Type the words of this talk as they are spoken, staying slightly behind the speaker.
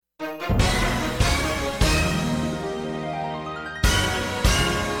You are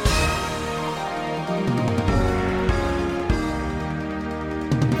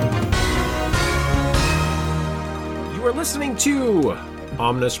listening to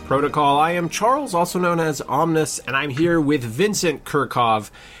Omnis Protocol. I am Charles, also known as Omnis, and I'm here with Vincent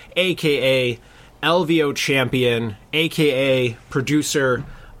Kirchhoff, a.k.a. LVO champion, a.k.a. producer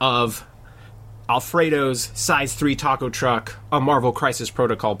of Alfredo's Size 3 Taco Truck, a Marvel Crisis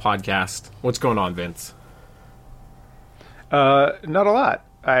Protocol podcast. What's going on, Vince? Not a lot.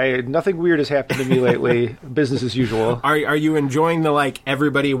 Nothing weird has happened to me lately. Business as usual. Are you enjoying the,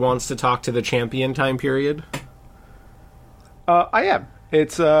 everybody wants to talk to the champion time period? I am.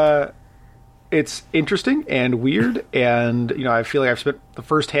 It's interesting and weird, and I feel like I've spent the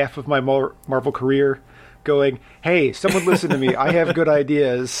first half of my Marvel career going, "Hey, someone listen to me. I have good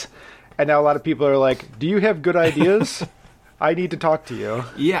ideas." And now a lot of people are like, "Do you have good ideas? I need to talk to you."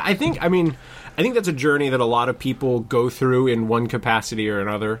 Yeah, I think that's a journey that a lot of people go through in one capacity or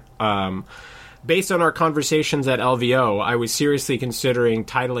another. Based on our conversations at LVO, I was seriously considering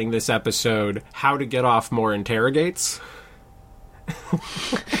titling this episode "How to Get Off More Interrogates."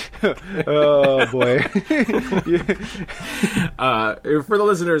 Oh boy. For the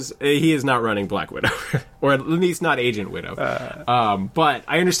listeners, he is not running Black Widow, or at least not Agent Widow. But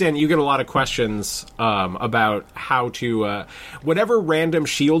I understand you get a lot of questions about how to whatever random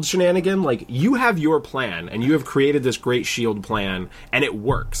shield shenanigan. Like, you have your plan and you have created this great shield plan and it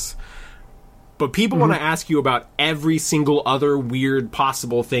works. But people want to ask you about every single other weird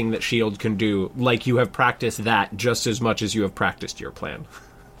possible thing that S.H.I.E.L.D. can do, like you have practiced that just as much as you have practiced your plan.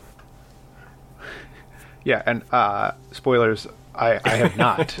 Yeah, and spoilers, I have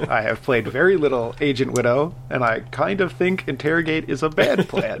not. I have played very little Agent Widow, and I kind of think Interrogate is a bad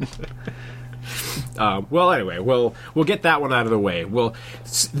plan. Well, anyway, we'll get that one out of the way.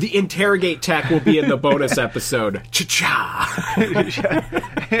 The Interrogate tech will be in the bonus episode. Cha-cha!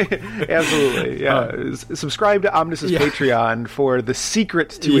 Absolutely, yeah. Subscribe to Omnis's Patreon for the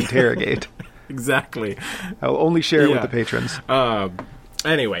secret to Interrogate. Exactly. I'll only share it with the patrons.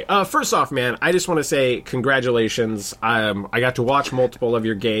 Anyway, first off, man, I just want to say congratulations. I got to watch multiple of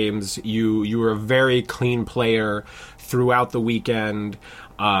your games. You were a very clean player throughout the weekend.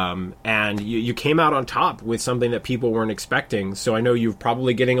 And you came out on top with something that people weren't expecting. So I know you're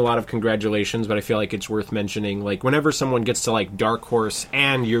probably getting a lot of congratulations, but I feel like it's worth mentioning. Like, whenever someone gets to Dark Horse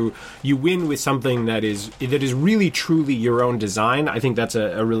and you win with something that is really truly your own design, I think that's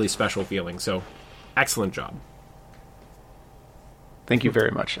a really special feeling. So, excellent job. Thank you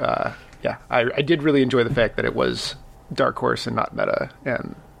very much. I did really enjoy the fact that it was Dark Horse and not meta,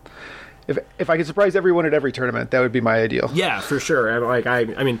 and if I could surprise everyone at every tournament, that would be my ideal. Yeah, for sure. I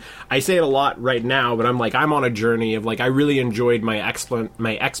mean, I say it a lot right now, but I'm on a journey of I really enjoyed my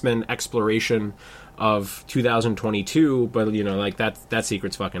X-Men exploration of 2022, but that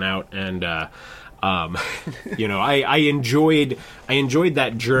secret's fucking out, and I enjoyed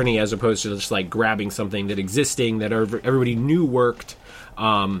that journey as opposed to just grabbing something that everybody knew worked.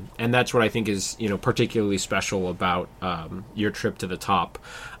 And that's what I think is particularly special about your trip to the top.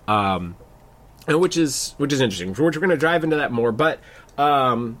 And which is interesting, for which we're going to dive into that more. But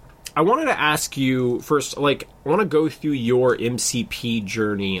I wanted to ask you first, I want to go through your MCP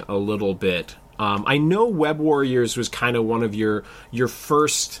journey a little bit. I know Web Warriors was kind of one of your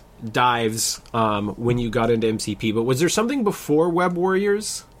first dives when you got into MCP, but was there something before Web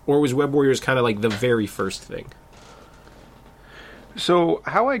Warriors, or was Web Warriors kind of the very first thing? So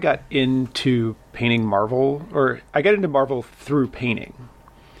how I got into painting Marvel, or I got into Marvel through painting.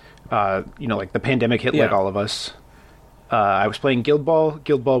 The pandemic hit like all of us. I was playing Guild Ball.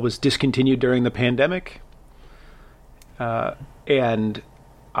 Guild Ball was discontinued during the pandemic. And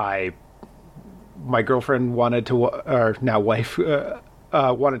my girlfriend wanted to, or now wife,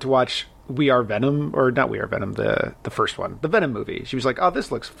 wanted to watch We Are Venom, or not We Are Venom, the first one, the Venom movie. She was like, "Oh,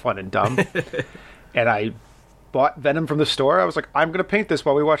 this looks fun and dumb." And I bought Venom from the store. I was like, "I'm going to paint this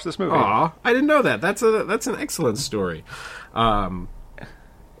while we watch this movie." Aw, I didn't know that. That's an excellent story.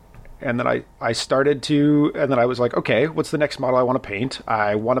 And then I started to, and then I was like, okay, what's the next model I want to paint?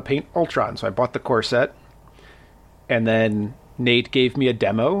 I want to paint Ultron. So I bought the core set. And then Nate gave me a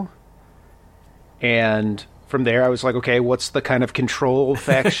demo. And from there I was like, okay, what's the kind of control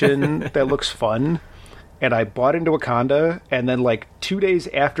faction that looks fun? And I bought into Wakanda. And then 2 days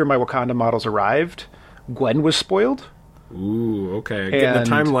after my Wakanda models arrived, Gwen was spoiled. Ooh, okay. Getting the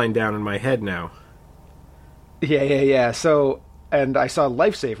timeline down in my head now. Yeah. So... And I saw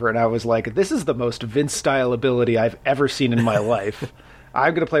Lifesaver, and I was like, this is the most Vince-style ability I've ever seen in my life.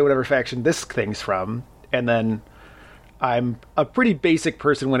 I'm going to play whatever faction this thing's from. And then I'm a pretty basic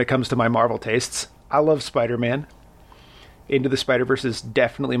person when it comes to my Marvel tastes. I love Spider-Man. Into the Spider-Verse is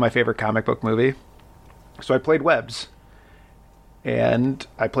definitely my favorite comic book movie. So I played Webs. And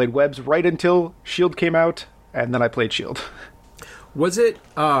I played Webs right until S.H.I.E.L.D. came out, and then I played S.H.I.E.L.D.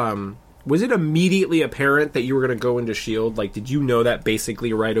 Was it immediately apparent that you were going to go into S.H.I.E.L.D.? Like, did you know that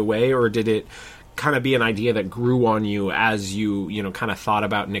basically right away, or did it kind of be an idea that grew on you as you kind of thought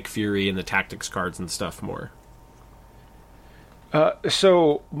about Nick Fury and the tactics cards and stuff more?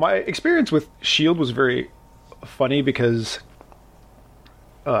 So my experience with S.H.I.E.L.D. was very funny because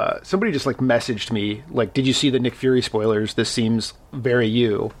somebody just messaged me did you see the Nick Fury spoilers? This seems very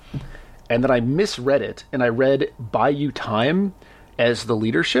you. And then I misread it, and I read Buy You Time as the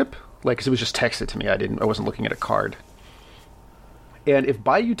leadership, because it was just texted to me. I wasn't looking at a card. And if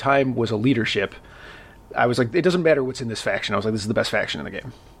Buy You Time was a leadership, I was like, it doesn't matter what's in this faction. I was like, this is the best faction in the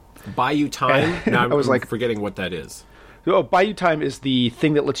game. Buy You Time? Now I was forgetting what that is. Oh, Buy You Time is the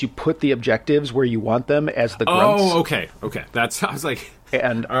thing that lets you put the objectives where you want them as the grunts. Oh, okay. I was like,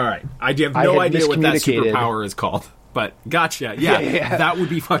 and all right. I have no idea what that superpower is called, but gotcha. Yeah, that would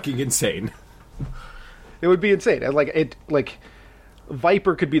be fucking insane. It would be insane. And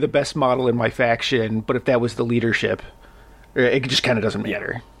Viper could be the best model in my faction, but if that was the leadership, it just kind of doesn't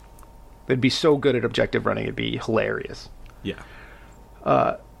matter. They'd be so good at objective running, it'd be hilarious. Yeah.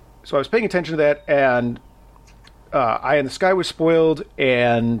 So I was paying attention to that, and Eye in the Sky was spoiled,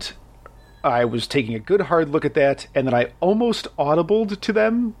 and I was taking a good hard look at that, and then I almost audibled to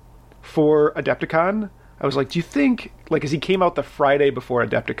them for Adepticon. I was like, do you think, as he came out the Friday before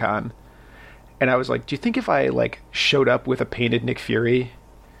Adepticon, and I was like, do you think if I, showed up with a painted Nick Fury,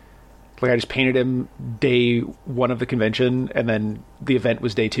 I just painted him day 1 of the convention, and then the event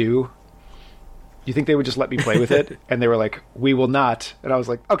was day 2, do you think they would just let me play with it? And they were like, we will not. And I was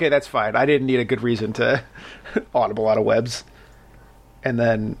like, okay, that's fine. I didn't need a good reason to audible out of Webs. And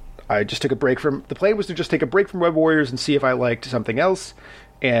then I just took a break from... The plan was to just take a break from Web Warriors and see if I liked something else.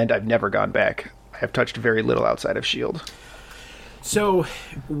 And I've never gone back. I have touched very little outside of S.H.I.E.L.D. So,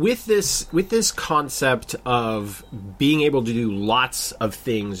 with this concept of being able to do lots of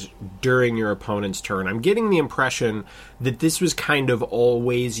things during your opponent's turn, I'm getting the impression that this was kind of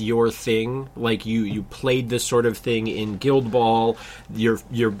always your thing. You played this sort of thing in Guild Ball. Your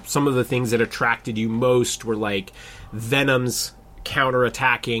some of the things that attracted you most were Venom's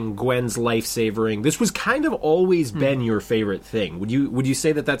counterattacking, Gwen's life-savoring. This was kind of always been your favorite thing. Would you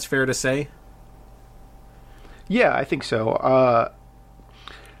say that that's fair to say? Yeah, I think so.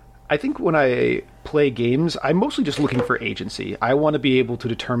 I think when I play games, I'm mostly just looking for agency. I want to be able to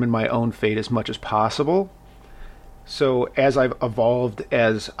determine my own fate as much as possible. So as I've evolved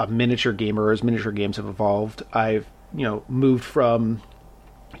as a miniature gamer, as miniature games have evolved, I've moved from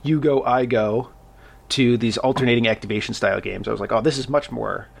you go, I go to these alternating activation style games. I was like, oh, this is much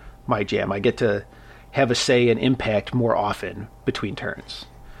more my jam. I get to have a say and impact more often between turns.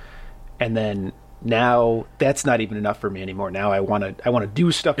 And then now that's not even enough for me anymore. Now I want to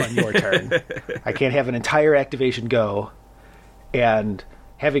do stuff on your turn. I can't have an entire activation go. And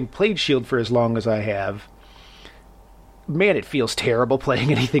having played S.H.I.E.L.D. for as long as I have, man, it feels terrible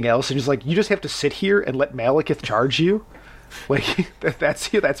playing anything else. And you just have to sit here and let Malekith charge you.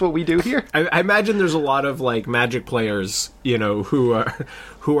 That's what we do here. I imagine there's a lot of Magic players, who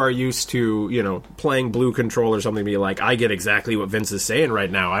are used to playing blue control or something. Be like, I get exactly what Vince is saying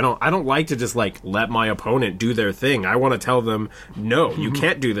right now. I don't like to just let my opponent do their thing. I want to tell them, no, you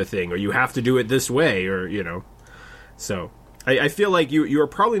can't do the thing, or you have to do it this way, or So I feel like you are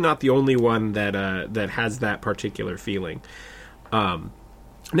probably not the only one that has that particular feeling.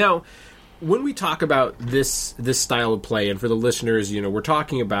 Now, when we talk about this style of play, and for the listeners, we're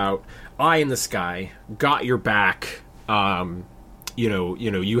talking about Eye in the Sky, got your back.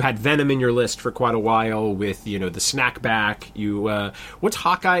 You had Venom in your list for quite a while with the snack back. What's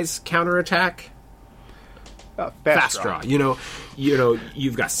Hawkeye's counterattack? Fast draw.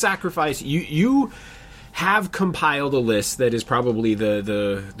 You've got Sacrifice. You have compiled a list that is probably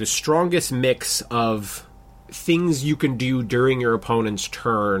the strongest mix of things you can do during your opponent's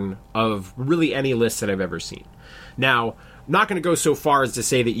turn of really any list that I've ever seen. Now, I'm not going to go so far as to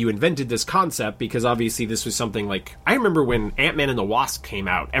say that you invented this concept, because obviously this was something I remember when Ant-Man and the Wasp came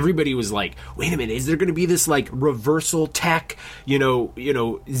out, everybody was like, wait a minute, is there going to be this reversal tech,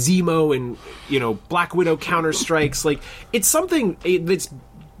 Zemo and, Black Widow counter strikes? It's something that's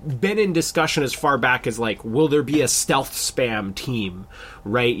been in discussion as far back as will there be a stealth spam team,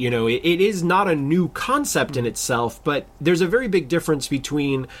 right? It is not a new concept in itself, but there's a very big difference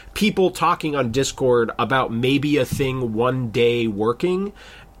between people talking on Discord about maybe a thing one day working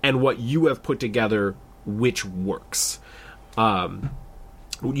and what you have put together which works.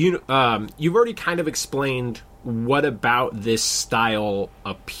 You've already kind of explained what about this style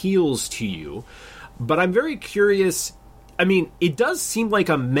appeals to you, but I'm very curious. I mean, it does seem like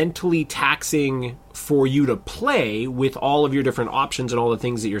a mentally taxing for you to play with all of your different options and all the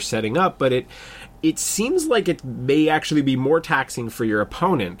things that you're setting up, but it seems like it may actually be more taxing for your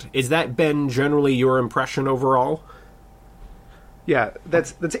opponent. Is that been generally your impression overall? Yeah,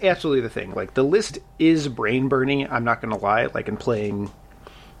 that's absolutely the thing. Like, the list is brain burning, I'm not going to lie. Like, in playing,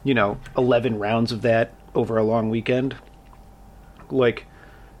 11 rounds of that over a long weekend, like,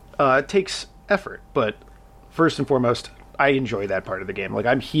 it takes effort. But first and foremost, I enjoy that part of the game. Like,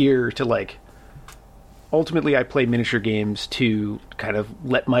 I'm here to, like, ultimately I play miniature games to kind of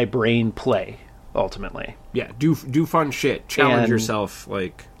let my brain play, ultimately. Yeah, do fun shit. Challenge yourself,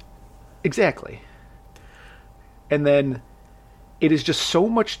 like... Exactly. And then it is just so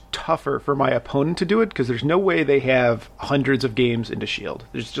much tougher for my opponent to do it, because there's no way they have hundreds of games into Shield.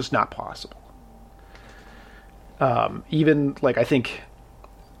 It's just not possible. Even, like, I think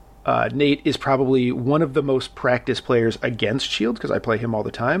Nate is probably one of the most practiced players against Shield, because I play him all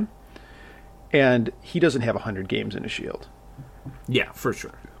the time. And he doesn't have 100 games into Shield. Yeah, for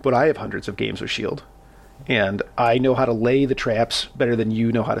sure. But I have hundreds of games with Shield. And I know how to lay the traps better than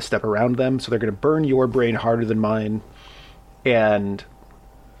you know how to step around them, so they're going to burn your brain harder than mine. And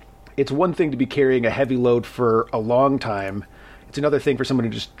it's one thing to be carrying a heavy load for a long time. It's another thing for someone to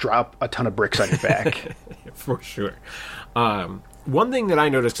just drop a ton of bricks on your back. For sure. One thing that I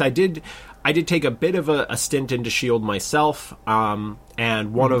noticed, 'cause I did take a bit of a stint into Shield myself,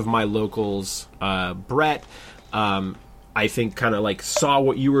 and one of my locals, Brett, I think kind of like saw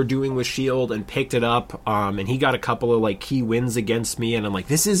what you were doing with Shield and picked it up, and he got a couple of like key wins against me, and I'm like,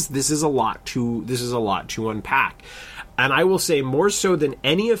 this is a lot to unpack. And I will say, more so than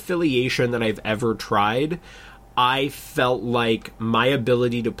any affiliation that I've ever tried, I felt like my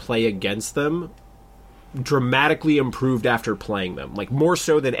ability to play against them dramatically improved after playing them. Like, more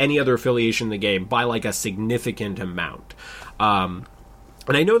so than any other affiliation in the game, by like a significant amount. And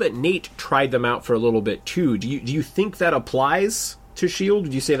I know that Nate tried them out for a little bit too. Do you think that applies to Shield?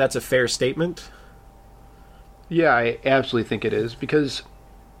 Would you say that's a fair statement? Yeah, I absolutely think it is, because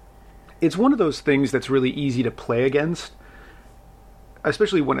it's one of those things that's really easy to play against,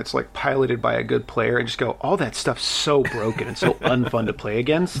 especially when it's like piloted by a good player, and just go, all that stuff's so broken and so unfun to play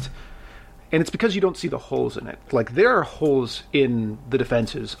against. And it's because you don't see the holes in it. Like, there are holes in the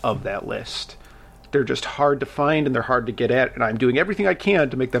defenses of that list. They're just hard to find and they're hard to get at, and I'm doing everything I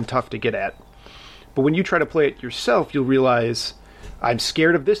can to make them tough to get at. But when you try to play it yourself, you'll realize, I'm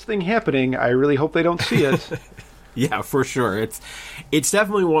scared of this thing happening. I really hope they don't see it. Yeah, for sure. It's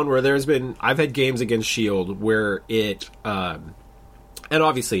definitely one where I've had games against Shield where it, and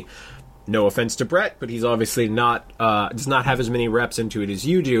obviously, no offense to Brett, but he's obviously does not have as many reps into it as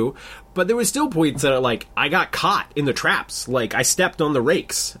you do. But there was still points that are like, I got caught in the traps. Like, I stepped on the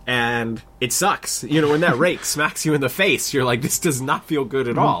rakes, and it sucks. When that rake smacks you in the face, you're like, this does not feel good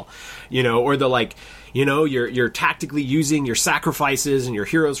at all. Or the like, you're tactically using your sacrifices and your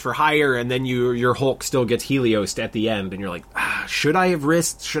heroes for hire, and then your Hulk still gets Heliosed at the end, and you're like, should I have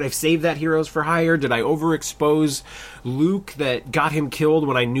risked? Should I have saved that heroes for hire? Did I overexpose Luke that got him killed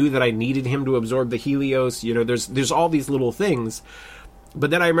when I knew that I needed him to absorb the Helios? There's all these little things. But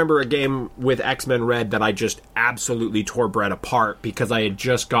then I remember a game with X-Men Red that I just absolutely tore Brett apart, because I had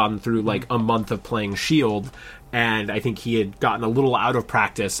just gone through like a month of playing Shield, and I think he had gotten a little out of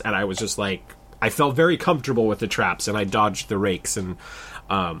practice, and I was just like, I felt very comfortable with the traps, and I dodged the rakes, and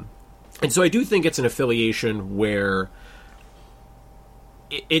so I do think it's an affiliation where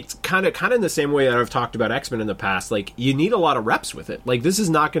it's kind of in the same way that I've talked about X-Men in the past. Like, you need a lot of reps with it. Like, this is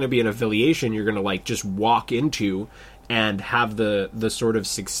not going to be an affiliation you're going to like just walk into and have the sort of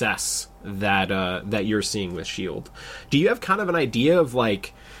success that you're seeing with Shield. Do you have kind of an idea of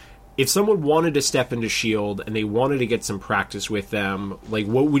like, if someone wanted to step into Shield and they wanted to get some practice with them, like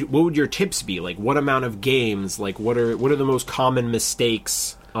what would your tips be? Like, what amount of games? Like, what are the most common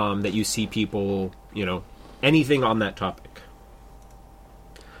mistakes that you see people? Anything on that topic?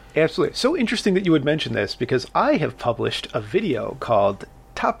 Absolutely. So interesting that you would mention this, because I have published a video called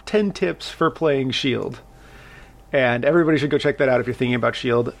Top 10 Tips for Playing Shield. And everybody should go check that out if you're thinking about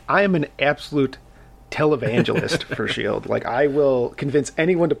Shield. I am an absolute televangelist for Shield. Like, I will convince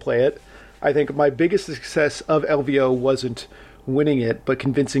anyone to play it. I think my biggest success of LVO wasn't winning it, but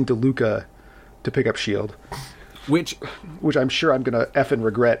convincing DeLuca to pick up Shield. Which I'm sure I'm going to effing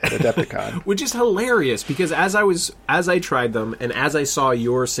regret at Adepticon. Which is hilarious, because as I tried them and as I saw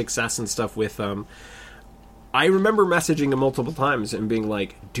your success and stuff with them, I remember messaging him multiple times and being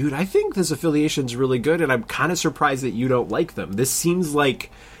like, dude, I think this affiliation's really good, and I'm kind of surprised that you don't like them. This seems like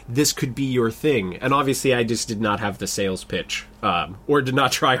this could be your thing. And obviously I just did not have the sales pitch, or did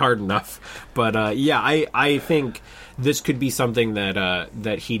not try hard enough. But I think this could be something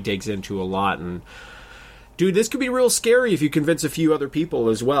that he digs into a lot. And dude, this could be real scary if you convince a few other people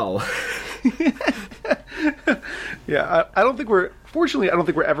as well. Yeah, I don't think we're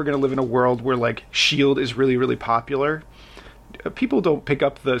ever going to live in a world where, like, S.H.I.E.L.D. is really, really popular. People don't pick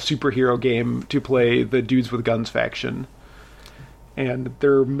up the superhero game to play the Dudes with Guns faction. And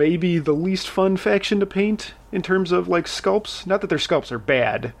they're maybe the least fun faction to paint in terms of, like, sculpts. Not that their sculpts are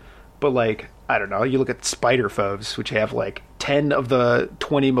bad, but, like, I don't know, you look at Spider Foes, which have, like, 10 of the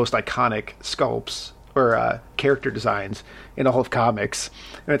 20 most iconic sculpts or character designs in all of comics,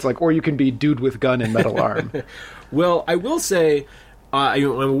 and it's like, or you can be Dude with Gun and Metal Arm. Well, I will say,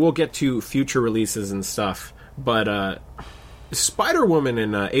 we'll get to future releases and stuff, but Spider-Woman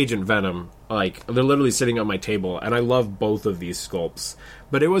and Agent Venom, like, they're literally sitting on my table, and I love both of these sculpts.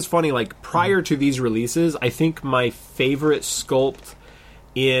 But it was funny, like, prior to these releases, I think my favorite sculpt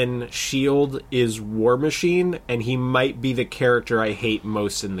in S.H.I.E.L.D. is War Machine, and he might be the character I hate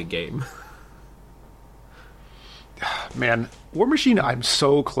most in the game. Man, War Machine I'm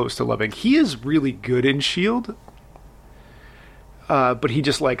so close to loving. He is really good in S.H.I.E.L.D., but he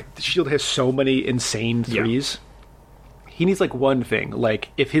just, like, S.H.I.E.L.D. has so many insane threes. Yeah. He needs, like, one thing. Like,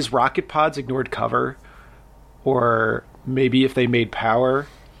 if his rocket pods ignored cover, or maybe if they made power,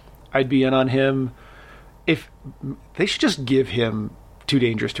 I'd be in on him. If they should just give him Too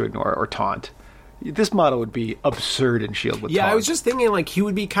Dangerous to Ignore or Taunt. This model would be absurd in S.H.I.E.L.D. with Yeah, Taunt. I was just thinking, like, he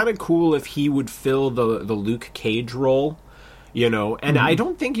would be kind of cool if he would fill the Luke Cage role, you know? And I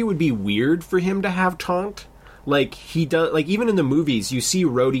don't think it would be weird for him to have Taunt. Like, he does, like, even in the movies, you see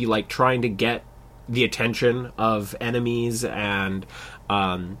Rhodey, like, trying to get the attention of enemies, and,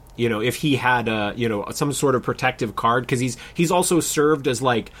 you know, if he had, some sort of protective card, because he's also served as,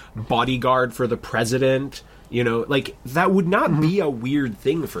 like, bodyguard for the president. You know, like, that would not be a weird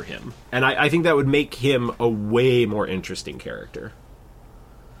thing for him. And I think that would make him a way more interesting character.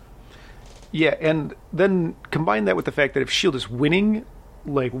 Yeah, and then combine that with the fact that if S.H.I.E.L.D. is winning,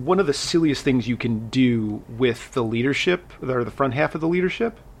 like, one of the silliest things you can do with the leadership, or the front half of the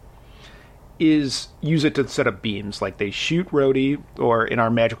leadership, is use it to set up beams. Like, they shoot Rhodey, or in our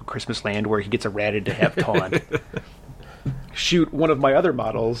Magical Christmas Land, where he gets errated to have Taunt. Shoot one of my other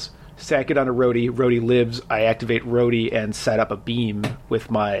models, sack it onto Rhodey lives, I activate Rhodey and set up a beam with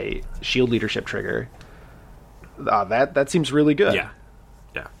my S.H.I.E.L.D. leadership trigger. That seems really good. Yeah,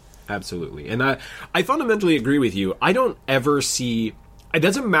 absolutely. And I fundamentally agree with you. I don't ever see... It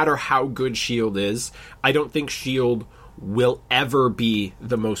doesn't matter how good S.H.I.E.L.D. is, I don't think S.H.I.E.L.D. will ever be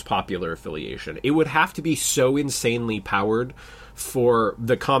the most popular affiliation. It would have to be so insanely powered for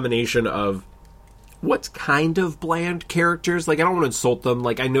the combination of what's kind of bland characters. Like, I don't want to insult them.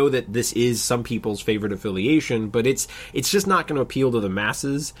 Like, I know that this is some people's favorite affiliation, but it's just not going to appeal to the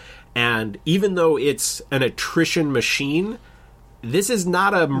masses. And even though it's an attrition machine, this is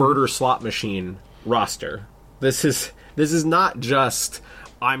not a murder slot machine roster. This is not just,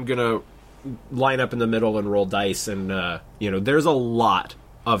 I'm going to line up in the middle and roll dice. And, there's a lot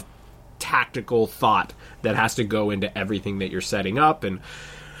of tactical thought that has to go into everything that you're setting up. And,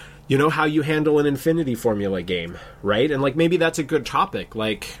 you know, how you handle an Infinity Formula game, right? And, like, maybe that's a good topic.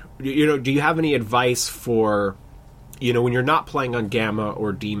 Like, you know, do you have any advice for, you know, when you're not playing on Gamma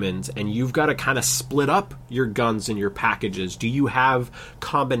or Demons and you've got to kind of split up your guns and your packages? Do you have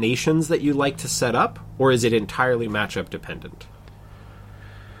combinations that you like to set up, or is it entirely matchup dependent?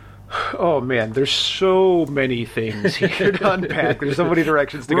 Oh, man, there's so many things here to unpack. There's so many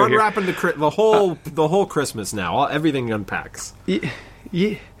directions to go here. We're unwrapping the whole Christmas now. Everything unpacks.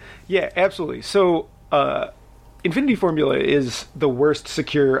 Yeah, absolutely. So, Infinity Formula is the worst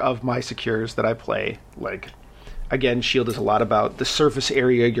secure of my secures that I play. Like, again, S.H.I.E.L.D. is a lot about the surface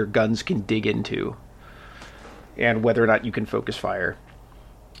area your guns can dig into, and whether or not you can focus fire.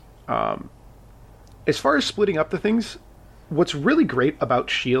 As far as splitting up the things, what's really great about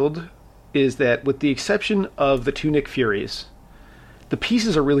S.H.I.E.L.D. is that, with the exception of the two Nick Furies, the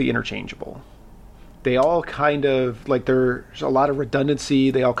pieces are really interchangeable. They all kind of, like, there's a lot of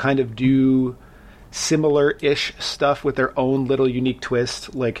redundancy. They all kind of do similar-ish stuff with their own little unique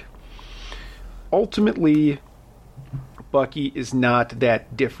twist. Like, ultimately, Bucky is not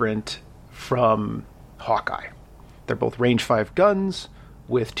that different from Hawkeye. They're both range 5 guns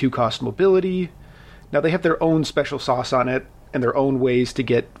with 2-cost mobility. Now, they have their own special sauce on it and their own ways to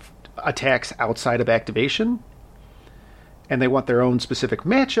get attacks outside of activation. And they want their own specific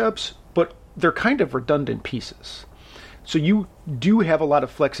matchups, but they're kind of redundant pieces. So you do have a lot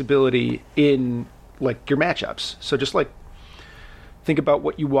of flexibility in like your matchups. So just like think about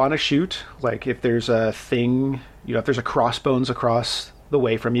what you want to shoot. Like if there's a thing, if there's a crossbones across the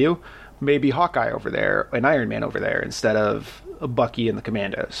way from you, maybe Hawkeye over there and Iron Man over there instead of Bucky and the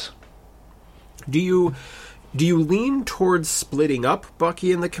Commandos. Do you lean towards splitting up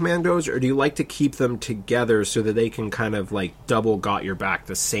Bucky and the Commandos, or do you like to keep them together so that they can kind of like double got your back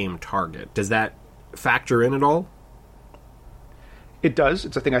the same target? Does that factor in at all? It does.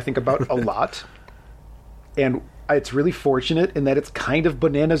 It's a thing I think about a lot. And it's really fortunate in that it's kind of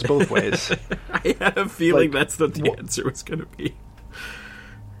bananas both ways. I had a feeling that's what the answer was going to be.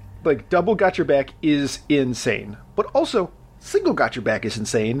 Like, double got your back is insane. But also, single got your back is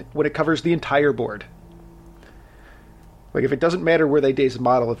insane when it covers the entire board. Like, if it doesn't matter where they daze the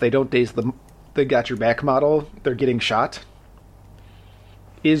model, if they don't daze the got your back model, they're getting shot,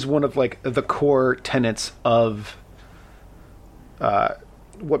 is one of, like, the core tenets of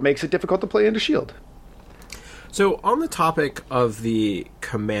what makes it difficult to play into S.H.I.E.L.D. So, on the topic of the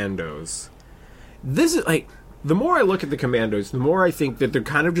Commandos, this is, like, the more I look at the Commandos, the more I think that they're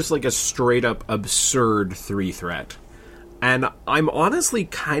kind of just, like, a straight-up absurd 3-threat. And I'm honestly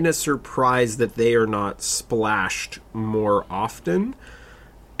kind of surprised that they are not splashed more often.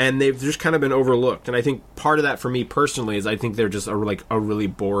 And they've just kind of been overlooked. And I think part of that for me personally is I think they're just a really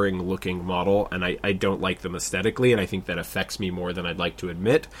boring looking model. And I don't like them aesthetically. And I think that affects me more than I'd like to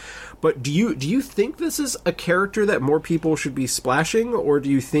admit. But do you think this is a character that more people should be splashing? Or do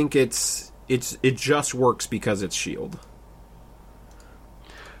you think it just works because it's S.H.I.E.L.D.?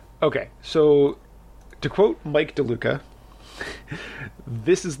 Okay, so to quote Mike DeLuca,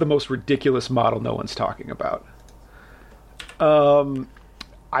 this is the most ridiculous model no one's talking about.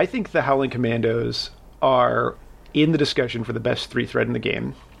 I think the Howling Commandos are in the discussion for the best 3-threat in the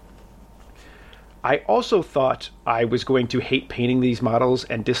game. I also thought I was going to hate painting these models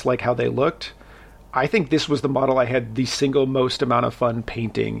and dislike how they looked. I think this was the model I had the single most amount of fun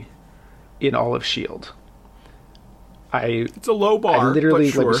painting in all of S.H.I.E.L.D. It's a low bar, I literally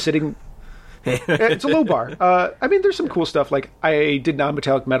but sure. was sitting... It's a low bar. I mean, there's some cool stuff. Like, I did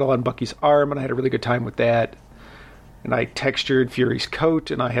non-metallic metal on Bucky's arm, and I had a really good time with that. And I textured Fury's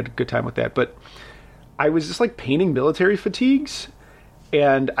coat, and I had a good time with that. But I was just, like, painting military fatigues,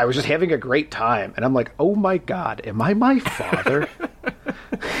 and I was just having a great time. And I'm like, oh my god, am I my father?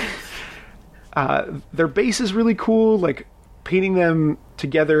 Their base is really cool, like, painting them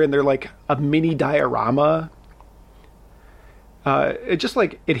together, and they're like a mini diorama. It just,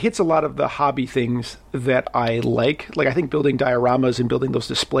 like, it hits a lot of the hobby things that I like. Like, I think building dioramas and building those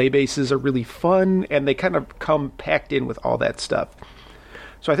display bases are really fun, and they kind of come packed in with all that stuff.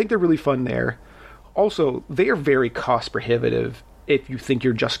 So I think they're really fun there. Also, they are very cost prohibitive if you think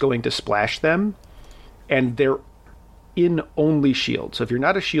you're just going to splash them, and they're in only S.H.I.E.L.D. So if you're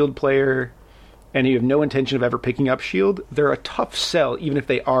not a S.H.I.E.L.D. player and you have no intention of ever picking up S.H.I.E.L.D., they're a tough sell, even if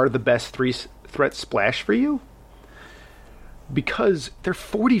they are the best 3-threat splash for you. Because they're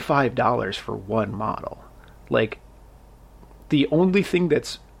 $45 for one model. Like, the only thing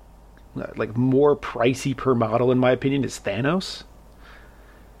that's like more pricey per model, in my opinion, is Thanos.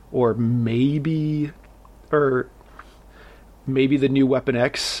 Or maybe the new Weapon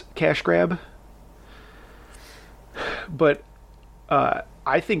X cash grab. But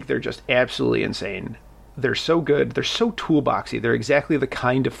I think they're just absolutely insane. They're so good. They're so toolboxy. They're exactly the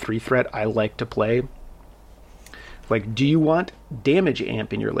kind of 3-threat I like to play. Like, do you want damage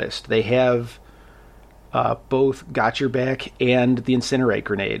amp in your list? They have both Got Your Back and the Incinerate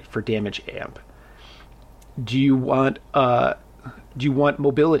Grenade for damage amp. Do you want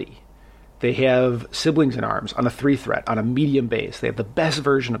mobility? They have Siblings in Arms on a 3-threat, on a medium base. They have the best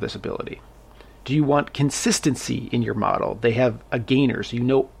version of this ability. Do you want consistency in your model? They have a gainer, so you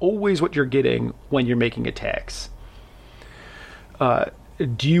know always what you're getting when you're making attacks.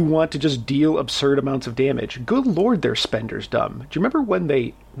 Do you want to just deal absurd amounts of damage? Good lord, their spender's dumb. Do you remember when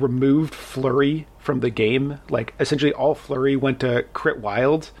they removed Flurry from the game? Like, essentially all Flurry went to Crit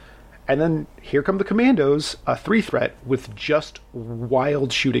Wild, and then here come the Commandos, a 3-threat with just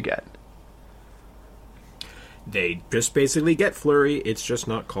Wild Shoot Again. They just basically get Flurry, it's just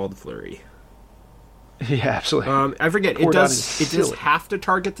not called Flurry. Yeah, absolutely. I forget, it does have to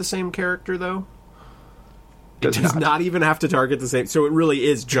target the same character, though? It does not even have to target the same. So it really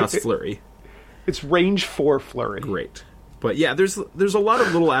is just Flurry. It's range 4 Flurry. Great. But yeah, there's a lot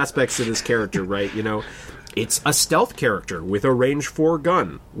of little aspects to this character, right? You know, it's a stealth character with a range 4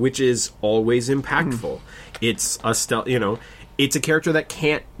 gun, which is always impactful. It's a stealth, it's a character that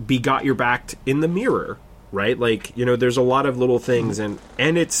can't be got your back in the mirror, right? Like, there's a lot of little things, and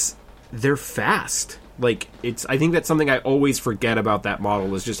it's they're fast. Like, I think that's something I always forget about that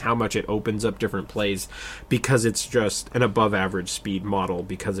model, is just how much it opens up different plays, because it's just an above average speed model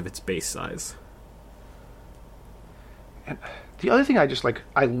because of its base size. And the other thing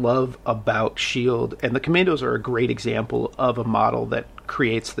I love about Shield, and the Commandos are a great example of a model that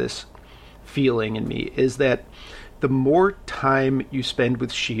creates this feeling in me, is that the more time you spend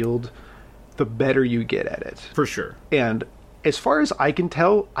with Shield, the better you get at it. For sure. And as far as I can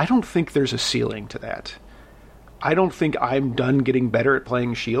tell, I don't think there's a ceiling to that. I don't think I'm done getting better at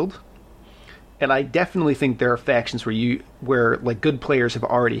playing Shield. And I definitely think there are factions where like good players have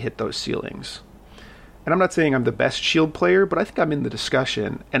already hit those ceilings. And I'm not saying I'm the best Shield player, but I think I'm in the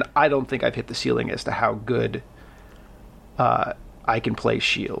discussion, and I don't think I've hit the ceiling as to how good I can play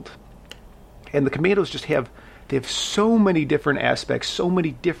Shield. And the Commandos they have so many different aspects, so many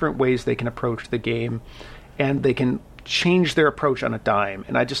different ways they can approach the game, and they can change their approach on a dime.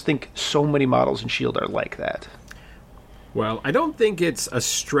 And I just think so many models in Shield are like that. Well, I don't think it's a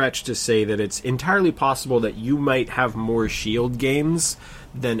stretch to say that it's entirely possible that you might have more Shield games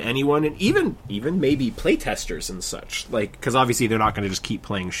than anyone, and even maybe playtesters and such. Like, because obviously they're not going to just keep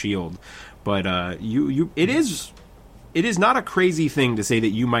playing Shield, but it is not a crazy thing to say that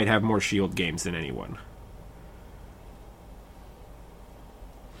you might have more Shield games than anyone.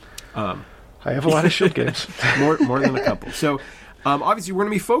 I have a lot of Shield games, more than a couple. So. Obviously, we're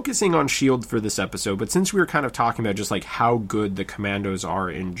going to be focusing on Shield for this episode, but since we were kind of talking about just like how good the Commandos are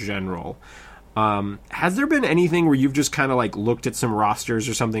in general, has there been anything where you've just kind of like looked at some rosters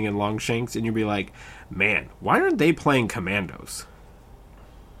or something in Longshanks and you'd be like, man, why aren't they playing Commandos?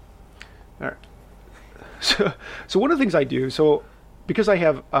 All right. So one of the things I do, because I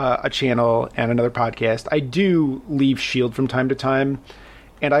have a channel and another podcast, I do leave Shield from time to time.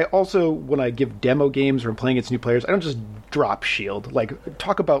 And I also, when I give demo games or I'm playing against new players, I don't just drop Shield. Like,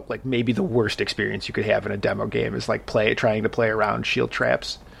 talk about like maybe the worst experience you could have in a demo game is like trying to play around Shield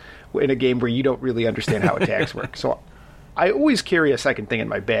traps in a game where you don't really understand how attacks work. So I always carry a second thing in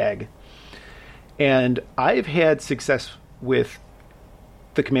my bag. And I've had success with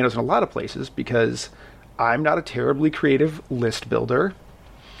the Commandos in a lot of places because I'm not a terribly creative list builder,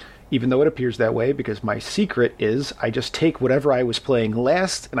 even though it appears that way, because my secret is I just take whatever I was playing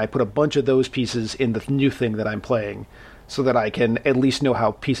last and I put a bunch of those pieces in the new thing that I'm playing so that I can at least know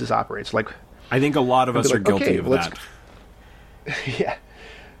how pieces operate. So, like, I think a lot of us are guilty of that. Yeah.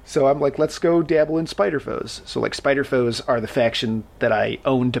 So I'm like, let's go dabble in Spider Foes. So like Spider Foes are the faction that I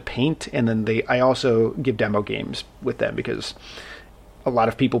own to paint, and then I also give demo games with them because a lot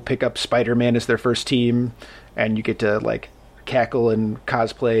of people pick up Spider-Man as their first team, and you get to like cackle and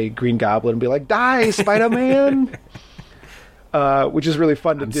cosplay Green Goblin and be like, die, Spider-Man! Which is really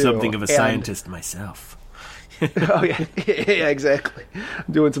fun to do. I'm something of a scientist myself. Oh, yeah. Yeah, exactly.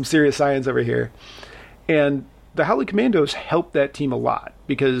 I'm doing some serious science over here. And the Howling Commandos help that team a lot,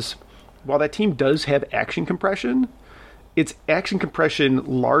 because while that team does have action compression, its action compression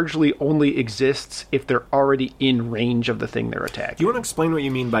largely only exists if they're already in range of the thing they're attacking. Do you want to explain what you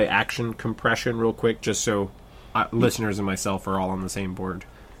mean by action compression real quick, just so listeners and myself are all on the same board?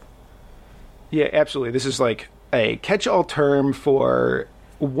 Yeah, absolutely. This is like a catch-all term for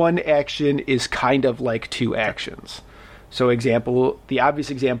one action is kind of like two actions. So the obvious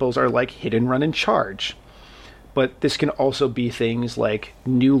examples are like hit and run and charge. But this can also be things like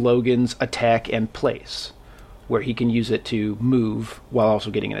New Logan's attack and place, where he can use it to move while also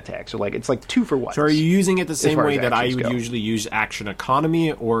getting an attack. So like it's like 2 for 1. So are you using it the same way that I would usually use action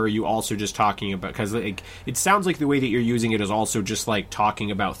economy, or are you also just talking about, because like, it sounds like the way that you're using it is also just like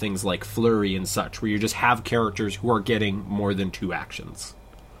talking about things like flurry and such, where you just have characters who are getting more than 2 actions?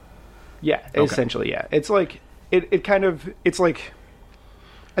 Yeah, essentially, yeah. It's like it's like,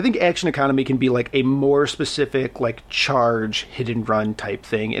 I think action economy can be like a more specific like charge hit and run type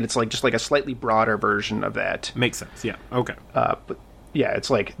thing, and it's like just like a slightly broader version of that. Makes sense. Yeah. Okay. But yeah, it's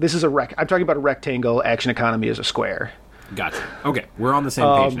like this is I'm talking about a rectangle. Action economy is a square. Gotcha. Okay, we're on the same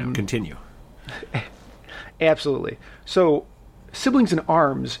page now. Continue. Absolutely. So Siblings in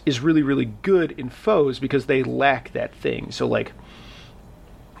Arms is really, really good in foes because they lack that thing. So like,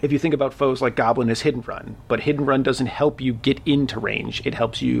 if you think about foes like Goblin as Hidden Run, but Hidden Run doesn't help you get into range. It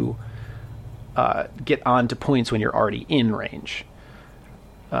helps you get onto points when you're already in range.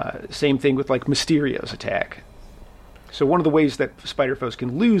 Same thing with like Mysterio's attack. So one of the ways that Spider Foes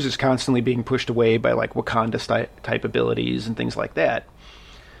can lose is constantly being pushed away by like Wakanda type abilities and things like that.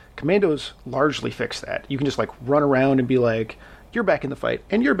 Commandos largely fix that. You can just like run around and be like, you're back in the fight,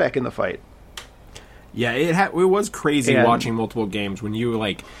 and you're back in the fight. Yeah, it was crazy watching multiple games when you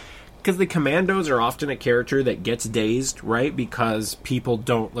like because the commandos are often a character that gets dazed, right? Because people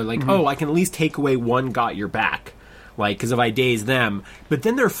don't like, oh, I can at least take away one got your back, like, because if I daze them, but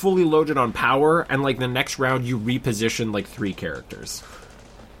then they're fully loaded on power, and like the next round you reposition like 3 characters.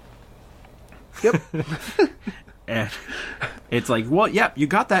 Yep. And it's like, well, yep, you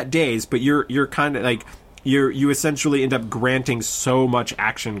got that daze, but you're kind of like you essentially end up granting so much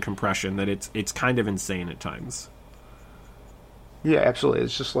action compression that it's kind of insane at times. Yeah, absolutely.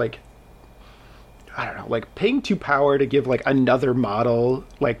 It's just like, I don't know, like paying 2 power to give like another model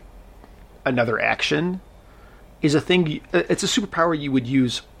like another action is a thing. It's a superpower you would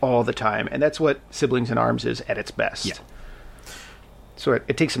use all the time, and that's what Siblings in Arms is at its best. Yeah. So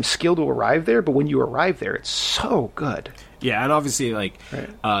it takes some skill to arrive there, but when you arrive there, it's so good. Yeah, and obviously, like,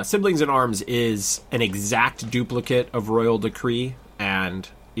 Siblings in Arms is an exact duplicate of Royal Decree, and,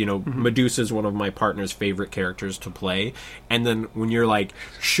 you know, Medusa's one of my partner's favorite characters to play. And then when you're, like,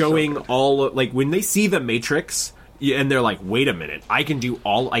 showing like, when they see the Matrix, and they're like, wait a minute, I can do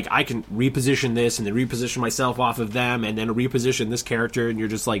I can reposition this, and then reposition myself off of them, and then reposition this character, and you're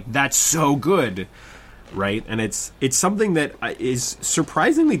just like, that's so good. Right, and it's something that is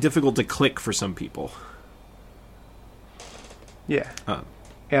surprisingly difficult to click for some people. Yeah,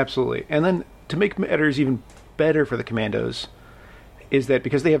 absolutely. And then to make matters even better for the commandos is that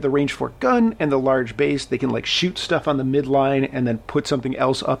because they have the range 4 gun and the large base, they can like shoot stuff on the midline and then put something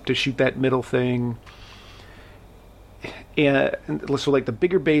else up to shoot that middle thing. And so like the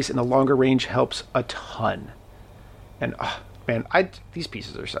bigger base and the longer range helps a ton. And man, these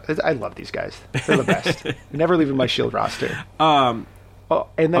pieces are I love these guys. They're the best. Never leaving my shield roster. And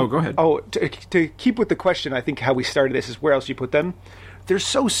then, go ahead. To keep with the question, I think how we started this is where else you put them. They're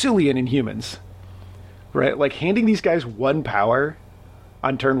so silly in Inhumans, right? Like handing these guys 1 power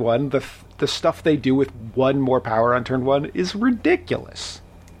on turn 1, the stuff they do with 1 more power on turn 1 is ridiculous.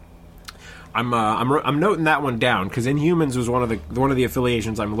 I'm noting that one down because Inhumans was one of the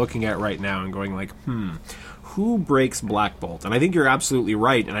affiliations I'm looking at right now and going like, who breaks Black Bolt? And I think you're absolutely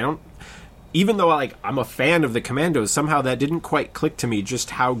right. And I don't, even though I'm a fan of the Commandos, somehow that didn't quite click to me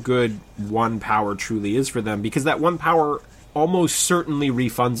just how good 1 power truly is for them, because that 1 power almost certainly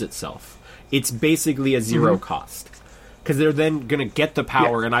refunds itself. It's basically a 0 cost, because they're then going to get the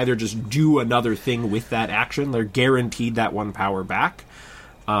power and either just do another thing with that action. They're guaranteed that 1 power back.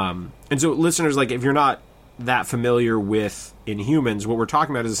 And so listeners, like, if you're not that familiar with Inhumans, what we're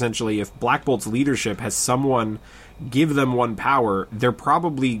talking about is essentially if Black Bolt's leadership has someone give them 1 power, they're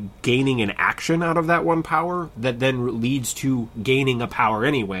probably gaining an action out of that 1 power that then leads to gaining a power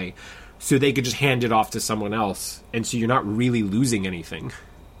anyway, so they could just hand it off to someone else, and so you're not really losing anything.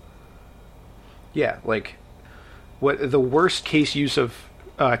 Yeah, like what the worst case use of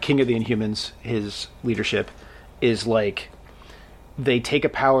King of the Inhumans, his leadership, is like they take a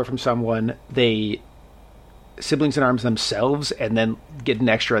power from someone, they Siblings in Arms themselves, and then get an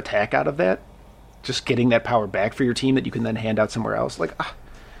extra attack out of that. Just getting that power back for your team that you can then hand out somewhere else. Like,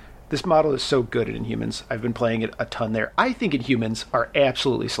 this model is so good at Inhumans. I've been playing it a ton there. I think Inhumans are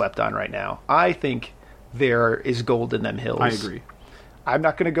absolutely slept on right now. I think there is gold in them hills. I agree. I'm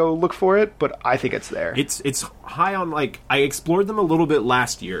not going to go look for it, but I think it's there. It's high on, like, I explored them a little bit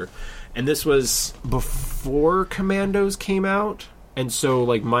last year, and this was before Commandos came out, and so,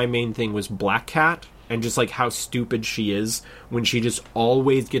 like, my main thing was Black Cat, and just, like, how stupid she is when she just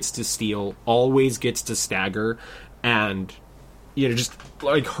always gets to steal, always gets to stagger, and, you know, just,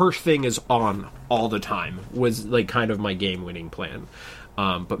 like, her thing is on all the time was, like, kind of my game-winning plan.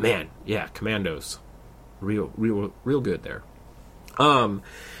 But, man, yeah, Commandos, real good there.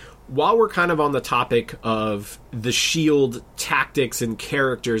 While we're kind of on the topic of the SHIELD tactics and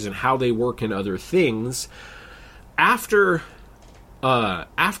characters and how they work in other things, after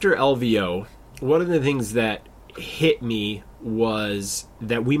LVO, one of the things that hit me was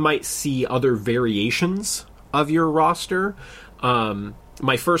that we might see other variations of your roster.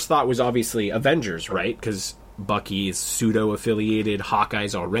 My first thought was obviously Avengers, right? Because Bucky is pseudo-affiliated,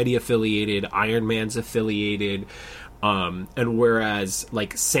 Hawkeye's already affiliated, Iron Man's affiliated, and whereas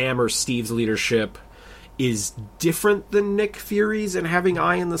like Sam or Steve's leadership is different than Nick Fury's and having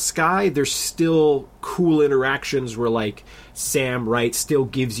Eye in the Sky, there's still cool interactions where, like, Sam, right, still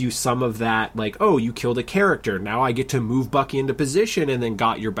gives you some of that, like, oh, you killed a character, now I get to move Bucky into position and then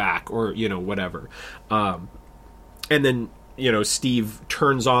got your back, or, you know, whatever. And then, you know, Steve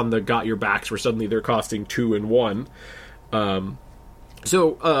turns on the got your backs where suddenly they're costing 2 and 1.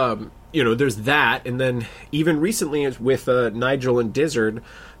 You know, there's that, and then even recently with Nigel and Dizzard,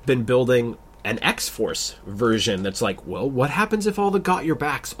 been building an X-Force version that's like, well, what happens if all the got your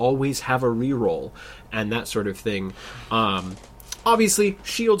backs always have a reroll, and that sort of thing. obviously,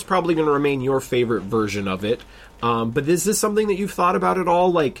 Shield's probably going to remain your favorite version of it. But is this something that you've thought about at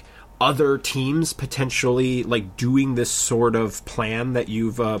all? Like, other teams potentially, like, doing this sort of plan that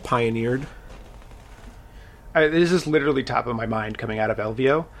you've pioneered? This is literally top of my mind coming out of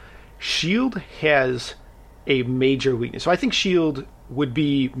LVO. Shield has a major weakness. So I think Shield would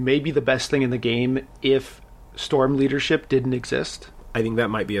be maybe the best thing in the game if Storm leadership didn't exist. I think that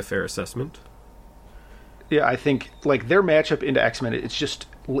might be a fair assessment. Yeah, I think like their matchup into X-Men,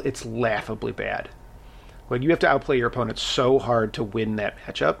 it's laughably bad. Like, you have to outplay your opponent so hard to win that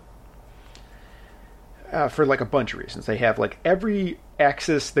matchup. For like a bunch of reasons. They have like every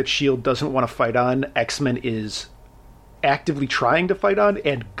axis that Shield doesn't want to fight on, X-Men is actively trying to fight on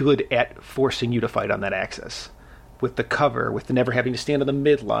and good at forcing you to fight on that axis. With the cover, with the never having to stand on the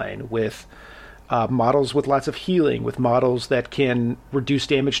midline, with models with lots of healing, with models that can reduce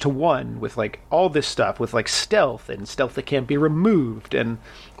damage to 1, with like all this stuff, with like stealth and stealth that can't be removed and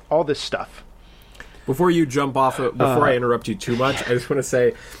all this stuff. Before you jump off, before I interrupt you too much, I just want to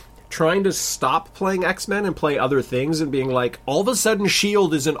say, trying to stop playing X-Men and play other things and being like, all of a sudden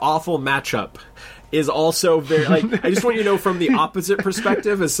Shield is an awful matchup is also very, like, I just want you to know from the opposite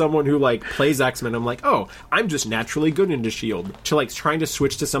perspective as someone who, like, plays X-Men, I'm like, oh, I'm just naturally good into Shield. To, like, trying to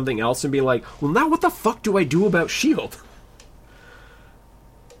switch to something else and be like, well, now what the fuck do I do about Shield?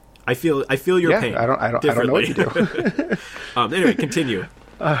 I feel your pain. I don't know what you do. Anyway, continue.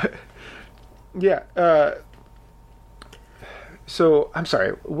 So, I'm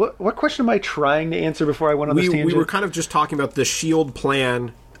sorry, what question am I trying to answer before I went on this tangent? We were kind of just talking about the Shield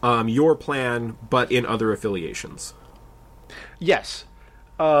plan, your plan, but in other affiliations. Yes.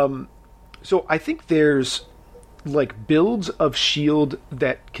 So I think there's, like, builds of Shield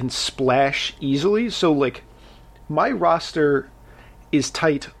that can splash easily. So, like, my roster is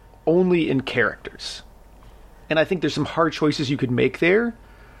tight only in characters. And I think there's some hard choices you could make there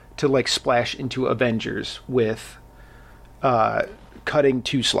to, like, splash into Avengers with cutting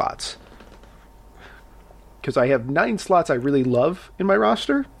 2 slots. Because I have 9 slots I really love in my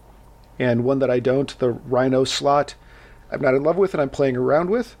roster, and one that I don't, the Rhino slot, I'm not in love with and I'm playing around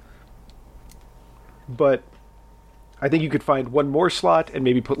with. But I think you could find one more slot and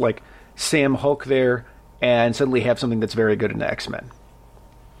maybe put, like, Sam Hulk there and suddenly have something that's very good in X-Men.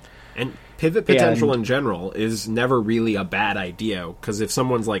 And pivot potential in general is never really a bad idea, because if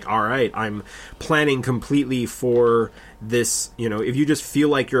someone's like, all right, I'm planning completely for this, you know, if you just feel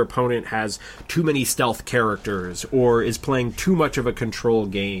like your opponent has too many stealth characters or is playing too much of a control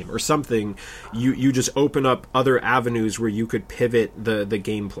game or something, you just open up other avenues where you could pivot the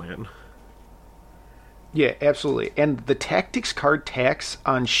game plan. Yeah, absolutely. And the tactics card tax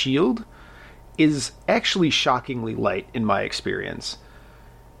on Shield is actually shockingly light in my experience.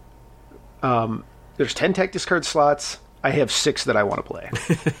 There's 10 tactics card slots. I have 6 that I want to play.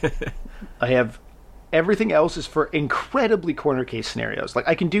 I have everything else is for incredibly corner case scenarios. Like,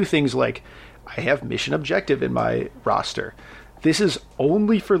 I can do things like I have mission objective in my roster. This is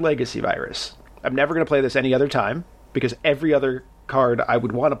only for Legacy Virus. I'm never going to play this any other time because every other card I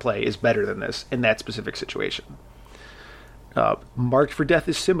would want to play is better than this in that specific situation. Marked for Death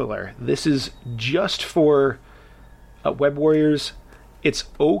is similar. This is just for Web Warriors. It's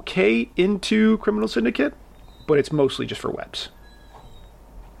okay into Criminal Syndicate, but it's mostly just for webs.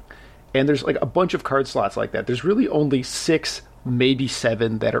 And there's like a bunch of card slots like that. There's really only 6, maybe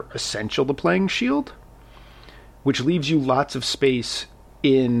 7 that are essential to playing Shield, which leaves you lots of space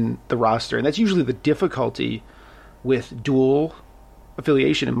in the roster. And that's usually the difficulty with dual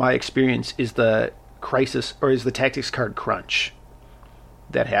affiliation, in my experience, is the crisis, or is the tactics card crunch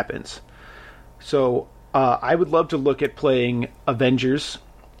that happens. So I would love to look at playing Avengers.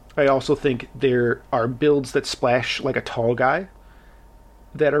 I also think there are builds that splash like a tall guy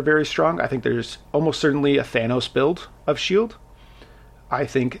that are very strong. I think there's almost certainly a Thanos build of Shield. I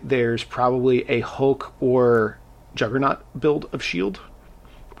think there's probably a Hulk or Juggernaut build of Shield,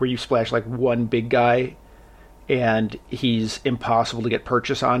 where you splash like one big guy and he's impossible to get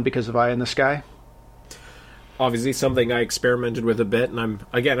purchase on because of Eye in the Sky. Obviously something I experimented with a bit, and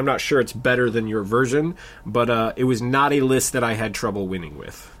I'm not sure it's better than your version, but it was not a list that I had trouble winning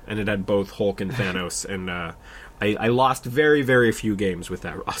with, and it had both Hulk and Thanos, and I lost very, very few games with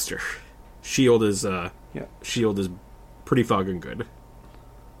that roster. Shield is pretty fucking good.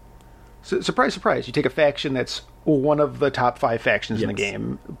 So, surprise, surprise, you take a faction that's one of the top 5 factions in the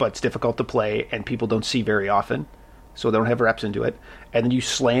game, but it's difficult to play and people don't see very often, so they don't have reps into it, and then you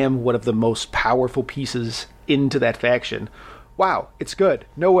slam one of the most powerful pieces into that faction. Wow, it's good.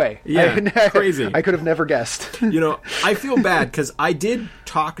 No way. Yeah, crazy. I could have never guessed. You know, I feel bad because I did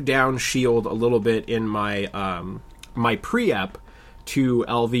talk down Shield a little bit in my my pre-ep, to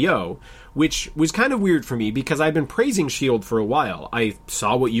LVO, which was kind of weird for me because I've been praising S.H.I.E.L.D. for a while. I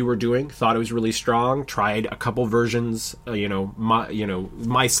saw what you were doing, thought it was really strong, tried a couple versions,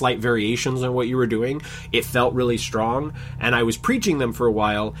 my slight variations on what you were doing. It felt really strong, and I was preaching them for a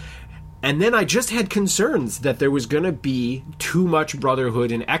while. And then I just had concerns that there was going to be too much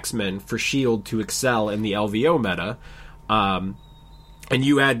Brotherhood and X-Men for S.H.I.E.L.D. to excel in the LVO meta. And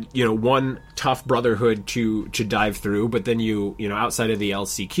you had, one tough Brotherhood to dive through, but then you outside of the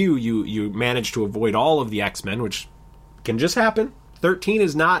LCQ, you managed to avoid all of the X-Men, which can just happen. 13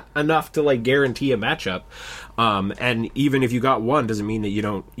 is not enough to guarantee a matchup. And even if you got one, doesn't mean that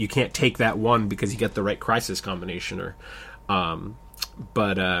you can't take that one because you get the right Crisis combination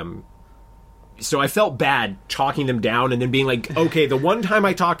So I felt bad talking them down and then being like, okay, the one time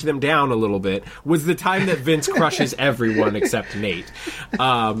I talked them down a little bit was the time that Vince crushes everyone except Nate.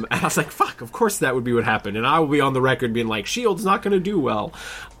 And I was like, fuck, of course that would be what happened. And I will be on the record being like, S.H.I.E.L.D.'s not going to do well.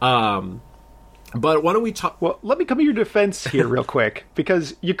 But why don't we talk... Well, let me come to your defense here real quick,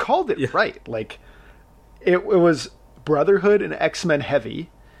 because you called it right. It was Brotherhood and X-Men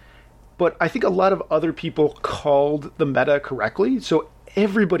heavy, but I think a lot of other people called the meta correctly, so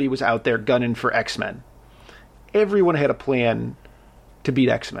everybody was out there gunning for X-Men. Everyone had a plan to beat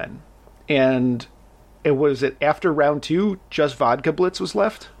X-Men. And after round 2, just Vodka Blitz was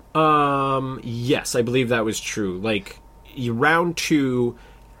left? Yes, I believe that was true. Round 2,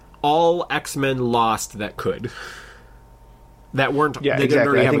 all X-Men lost that could. That weren't... Yeah, they exactly. didn't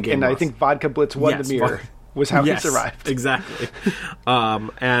already have a game I lost. think Vodka Blitz won the mirror. Was how he survived. Exactly.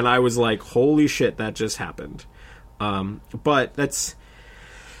 And I was like, holy shit, that just happened. But that's...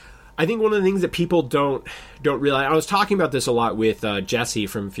 I think one of the things that people don't realize... I was talking about this a lot with Jesse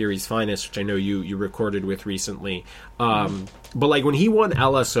from Fury's Finest, which I know you recorded with recently. But when he won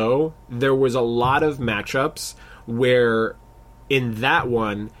LSO, there was a lot of matchups where in that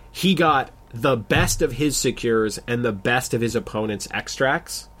one, he got the best of his secures and the best of his opponent's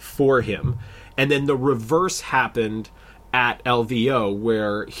extracts for him. And then the reverse happened at LVO,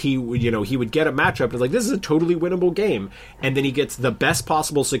 where he would get a matchup and like, this is a totally winnable game, and then he gets the best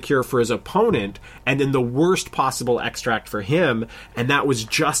possible secure for his opponent and then the worst possible extract for him, and that was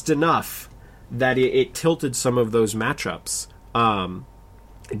just enough that it tilted some of those matchups.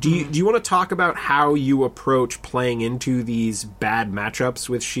 Do you want to talk about how you approach playing into these bad matchups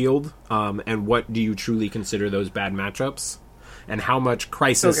with S.H.I.E.L.D., and what do you truly consider those bad matchups, and how much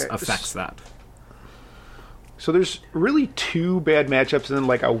Crisis affects that? So there's really two bad matchups and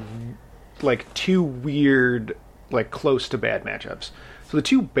then two weird, close to bad matchups. So the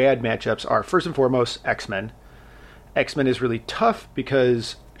two bad matchups are, first and foremost, X-Men. X-Men is really tough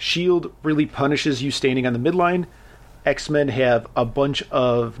because S.H.I.E.L.D. really punishes you standing on the midline. X-Men have a bunch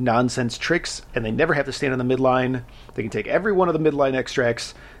of nonsense tricks, and they never have to stand on the midline. They can take every one of the midline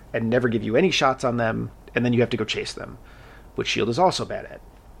extracts and never give you any shots on them, and then you have to go chase them, which S.H.I.E.L.D. is also bad at.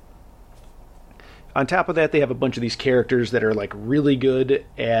 On top of that, they have a bunch of these characters that are really good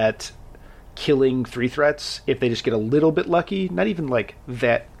at killing 3 threats if they just get a little bit lucky. Not even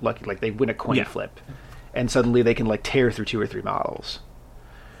that lucky, they win a coin flip, and suddenly they can tear through 2 or 3 models.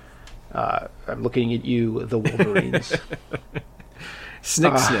 I'm looking at you, the Wolverines.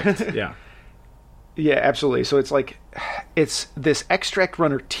 Snicked, yeah. Yeah, absolutely. So it's this extract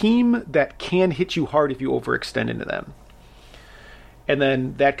runner team that can hit you hard if you overextend into them. And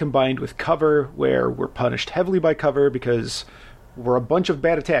then that combined with cover, where we're punished heavily by cover because we're a bunch of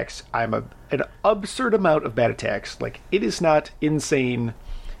bad attacks. I'm an absurd amount of bad attacks. It is not insane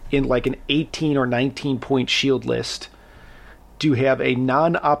in an 18 or 19 point shield list to have a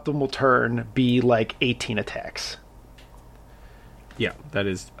non-optimal turn be 18 attacks. Yeah, that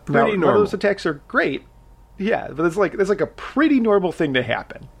is pretty normal. Those attacks are great. Yeah, but it's a pretty normal thing to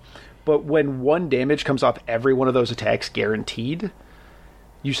happen. But when 1 damage comes off every one of those attacks guaranteed,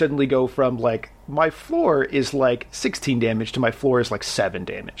 you suddenly go from my floor is 16 damage to my floor is 7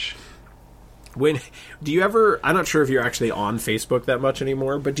 damage. Do you ever, I'm not sure if you're actually on Facebook that much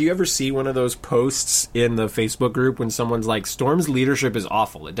anymore, but do you ever see one of those posts in the Facebook group when someone's like, Storm's leadership is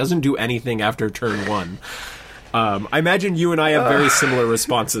awful, it doesn't do anything after turn 1? I imagine you and I have very similar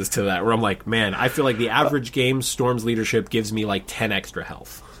responses to that, where I'm like, man, I feel like the average game, Storm's leadership gives me 10 extra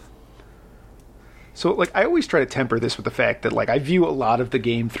health. So, I always try to temper this with the fact that, I view a lot of the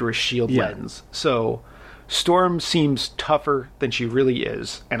game through a S.H.I.E.L.D. lens. So, Storm seems tougher than she really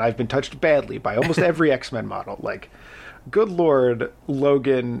is, and I've been touched badly by almost every X-Men model. Good Lord,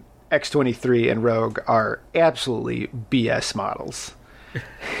 Logan, X-23, and Rogue are absolutely BS models.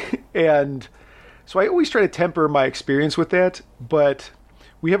 And so I always try to temper my experience with that, but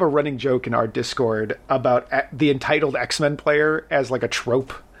we have a running joke in our Discord about the entitled X-Men player as like a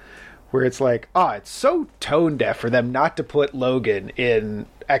trope, where it's like, it's so tone deaf for them not to put Logan in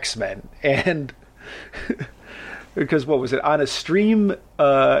X-Men. And because what was it, on a stream,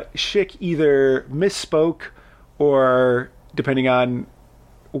 Schick either misspoke or, depending on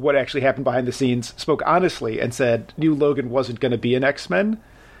what actually happened behind the scenes, spoke honestly and said New Logan wasn't going to be an X-Men.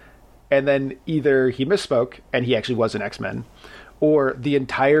 And then either he misspoke and he actually was an X-Men, or the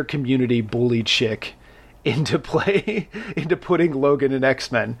entire community bullied Schick into putting Logan in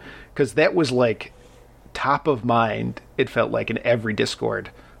X-Men, because that was like top of mind, it felt like, in every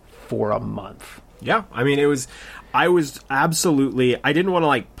Discord for a month. Yeah, I mean, I was absolutely, I didn't want to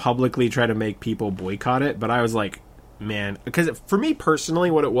like publicly try to make people boycott it, but I was like, man, because for me personally,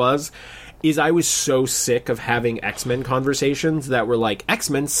 what it was is I was so sick of having X-Men conversations that were like,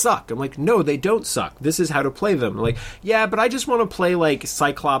 X-Men suck. I'm like, no, they don't suck. This is how to play them. I'm like, yeah, but I just want to play like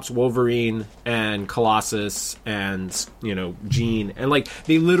Cyclops, Wolverine, and Colossus, and, you know, Jean. And like,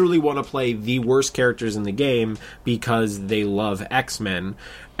 they literally want to play the worst characters in the game because they love X-Men.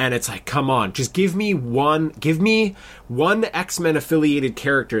 And it's like, come on, just give me one X-Men affiliated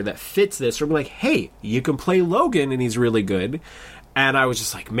character that fits this. Or I'm like, hey, you can play Logan and he's really good. And I was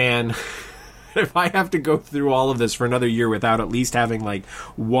just like, man, if I have to go through all of this for another year without at least having like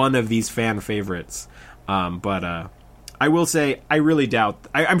one of these fan favorites. But I will say, I really doubt,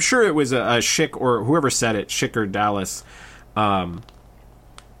 I'm sure it was a Schick, or whoever said it, Schick or Dallas. I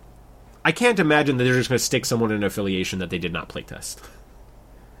can't imagine that they're just going to stick someone in an affiliation that they did not playtest.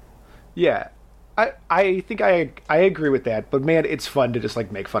 Yeah, I think I agree with that, but man, it's fun to just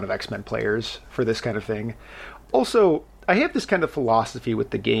like make fun of X-Men players for this kind of thing. Also, I have this kind of philosophy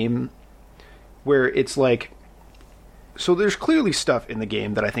with the game where it's like, so there's clearly stuff in the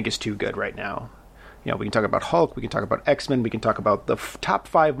game that I think is too good right now. You know, we can talk about Hulk, we can talk about X-Men, we can talk about the top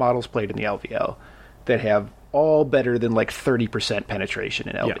 5 models played in the LVO that have all better than like 30% penetration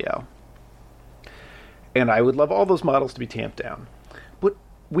in LVO. Yeah. And I would love all those models to be tamped down. But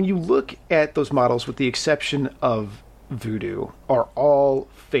when you look at those models, with the exception of Voodoo, are all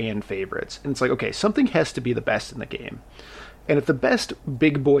fan favorites. And it's like, okay, something has to be the best in the game. And if the best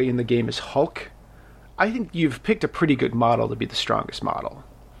big boy in the game is Hulk, I think you've picked a pretty good model to be the strongest model.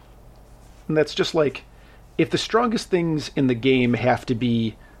 And that's just like, if the strongest things in the game have to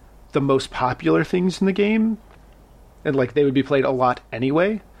be the most popular things in the game, and like they would be played a lot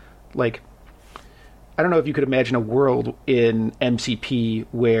anyway, like, I don't know if you could imagine a world in MCP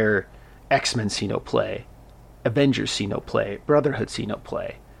where X-Men see no play, Avengers see no play, Brotherhood see no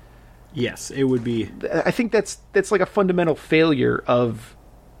play. Yes, it would be. I think that's like a fundamental failure of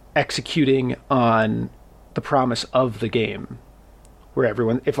executing on the promise of the game, where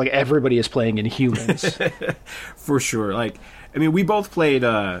everybody is playing Inhumans. For sure. Like, I mean, we both played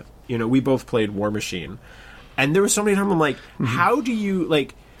War Machine, and there was so many times I'm like, how do you,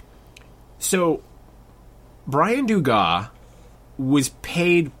 like, so Brian Dugas was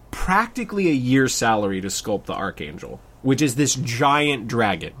paid practically a year's salary to sculpt the Archangel, which is this giant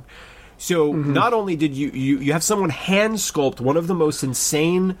dragon. So not only did you have someone hand sculpt one of the most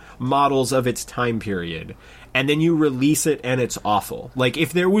insane models of its time period, and then you release it and it's awful. Like,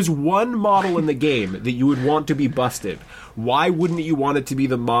 if there was one model in the game that you would want to be busted, why wouldn't you want it to be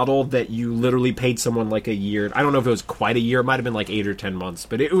the model that you literally paid someone like a year? I don't know if it was quite a year. It might have been like 8 or 10 months.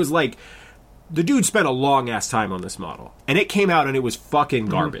 But it was like, the dude spent a long-ass time on this model. And it came out and it was fucking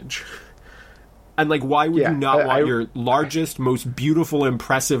garbage. And, like, why would you not want your largest, most beautiful,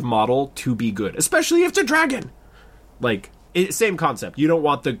 impressive model to be good? Especially if it's a dragon. Like, same concept. You don't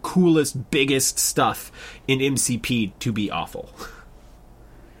want the coolest, biggest stuff in MCP to be awful.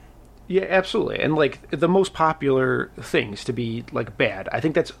 Yeah, absolutely. And, like, the most popular things to be, like, bad. I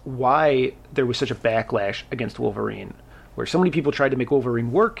think that's why there was such a backlash against Wolverine, where so many people tried to make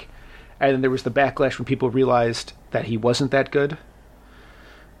Wolverine work, and then there was the backlash when people realized that he wasn't that good.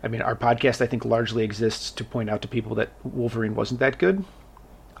 I mean, our podcast, I think, largely exists to point out to people that Wolverine wasn't that good.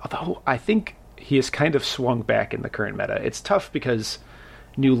 Although, I think he has kind of swung back in the current meta. It's tough because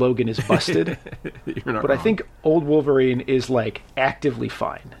New Logan is busted. But wrong. I think old Wolverine is, like, actively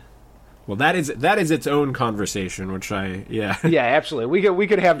fine. Well, that is its own conversation, which yeah, absolutely. We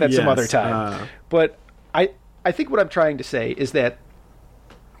could have that some other time. But I think what I'm trying to say is that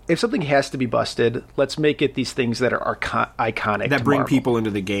if something has to be busted, let's make it these things that are iconic, that bring people into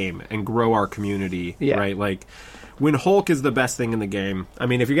the game and grow our community. Yeah. Right? Like, when Hulk is the best thing in the game, I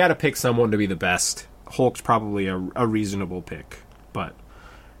mean, if you got to pick someone to be the best, Hulk's probably a reasonable pick. But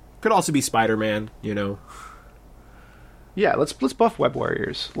could also be Spider-Man, you know. Yeah, let's buff Web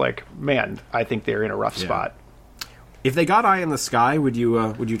Warriors. Like, man, I think they're in a rough spot. If they got Eye in the Sky, would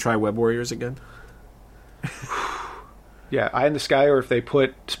you try Web Warriors again? Yeah, Eye in the Sky, or if they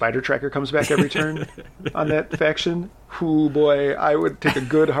put Spider Tracker comes back every turn on that faction, oh boy, I would take a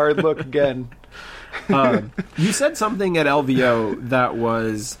good hard look again. You said something at LVO that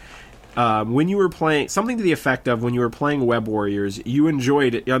was when you were playing, something to the effect of when you were playing Web Warriors, you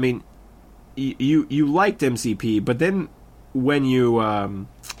enjoyed it. I mean, you liked MCP, but then when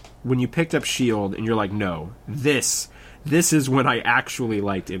you picked up Shield and you're like, no, this is when I actually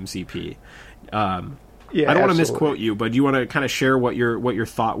liked MCP. Yeah, I don't want to absolutely. misquote you, but do you want to kind of share what your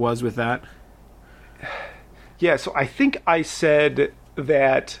thought was with that? Yeah, so I think I said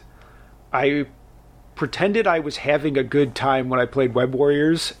that I pretended I was having a good time when I played Web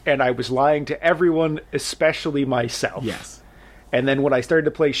Warriors, and I was lying to everyone, especially myself. Yes. And then when I started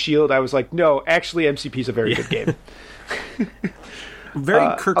to play Shield, I was like, no, actually MCP is a very good game. Very A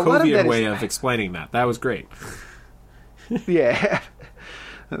lot of Kirkovian that way is- of explaining that. That was great. Yeah.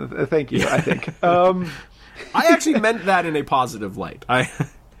 Thank you, I think. I actually meant that in a positive light.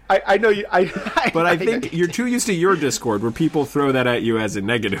 I know you. But I know think you you're did. too used to your Discord where people throw that at you as a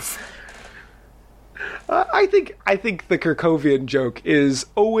negative. I think the Kirkovian joke is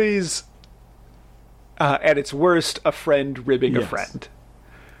always, at its worst, a friend ribbing a Yes. friend.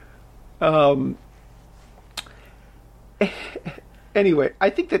 Anyway, I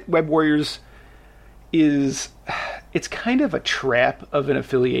think that Web Warriors it's kind of a trap of an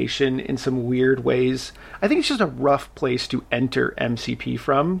affiliation in some weird ways. I think it's just a rough place to enter MCP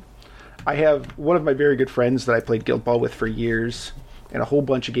from. I have one of my very good friends that I played Guild Ball with for years, and a whole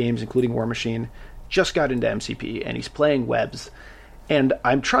bunch of games, including War Machine, just got into MCP, and he's playing Webs, and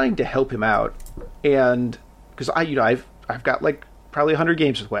I'm trying to help him out, and because I've got like probably 100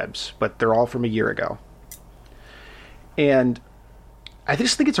 games with Webs, but they're all from a year ago, and I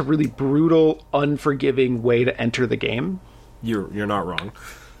just think it's a really brutal, unforgiving way to enter the game. You're not wrong.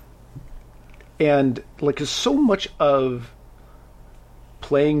 And like, 'cause so much of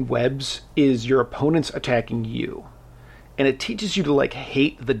playing Webs is your opponents attacking you, and it teaches you to like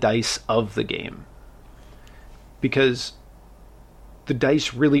hate the dice of the game, because the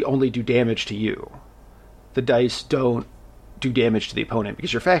dice really only do damage to you. The dice don't do damage to the opponent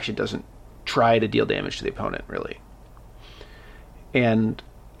because your faction doesn't try to deal damage to the opponent, really. And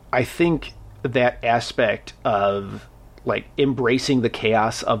I think that aspect of like embracing the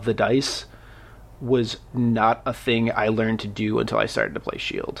chaos of the dice was not a thing I learned to do until I started to play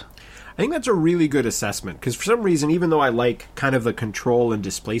Shield. I think that's a really good assessment, because for some reason, even though I like kind of the control and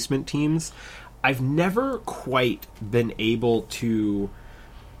displacement teams, I've never quite been able to,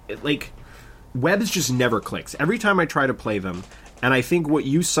 like, Webs just never clicks. Every time I try to play them, and I think what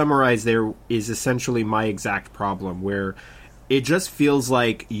you summarize there is essentially my exact problem, where it just feels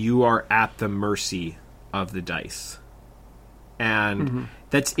like you are at the mercy of the dice. And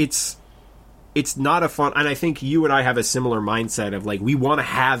it's not a fun, and I think you and I have a similar mindset of like, we want to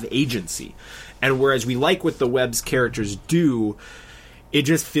have agency. And whereas we like what the Webs characters do, it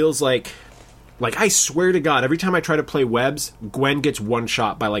just feels like I swear to God, every time I try to play Webs, Gwen gets one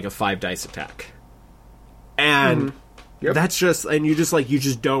shot by like a 5 dice attack. And Yep. that's just, and you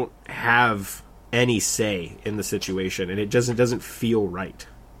just don't have any say in the situation, and it doesn't feel right.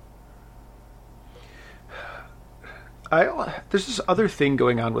 There's this other thing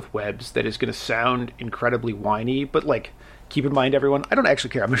going on with Webs that is going to sound incredibly whiny, but like, keep in mind, everyone, I don't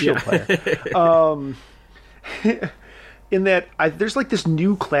actually care. I'm a Shield player. In that, there's like this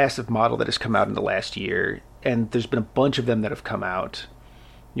new class of model that has come out in the last year, and there's been a bunch of them that have come out.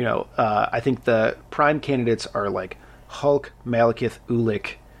 You know, I think the prime candidates are like Hulk, Malekith,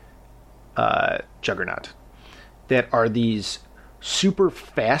 Ulik, Juggernaut, that are these super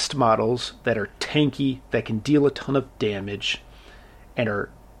fast models that are tanky, that can deal a ton of damage, and are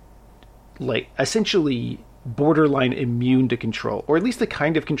like essentially borderline immune to control, or at least the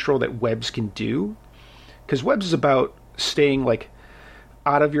kind of control that Webs can do, because Webs is about staying like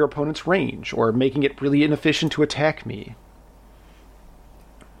out of your opponent's range or making it really inefficient to attack me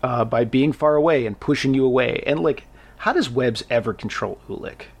by being far away and pushing you away. And like, how does Webs ever control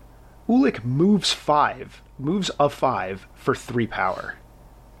Ulik? Ulik moves a 5 for 3 power,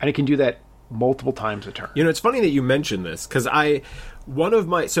 and it can do that multiple times a turn. You know, it's funny that you mentioned this, because I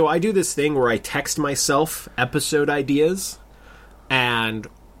do this thing where I text myself episode ideas, and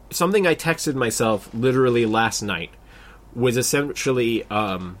something I texted myself literally last night was essentially,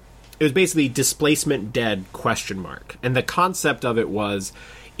 it was basically displacement dead ? And the concept of it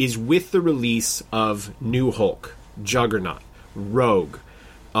is with the release of New Hulk, Juggernaut, Rogue,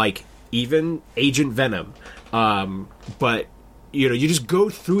 like even Agent Venom, but you know, you just go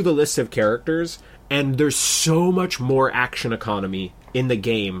through the list of characters And there's so much more action economy in the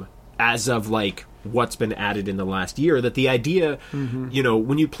game as of, like, what's been added in the last year, that the idea, you know,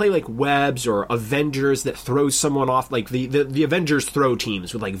 when you play like Webs or Avengers that throws someone off, like the Avengers throw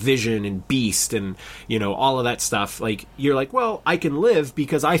teams with like Vision and Beast and, you know, all of that stuff, like, you're like, well, I can live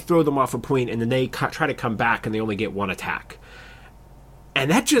because I throw them off a point and then they try to come back and they only get one attack.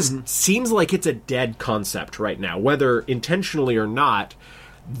 And that just seems like it's a dead concept right now, whether intentionally or not.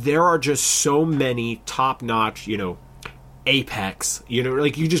 There are just so many top-notch, you know, Apex, you know,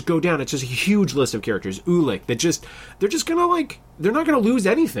 like, you just go down, it's just a huge list of characters. Ulik, they're just gonna, like, they're not gonna lose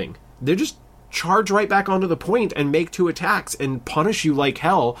anything. They're just charge right back onto the point and make 2 attacks and punish you like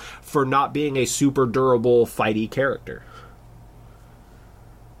hell for not being a super durable, fighty character.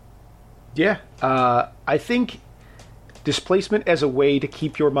 Yeah, I think displacement as a way to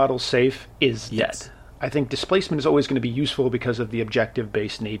keep your models safe is dead. I think displacement is always going to be useful because of the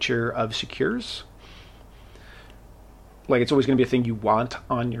objective-based nature of secures. Like, it's always going to be a thing you want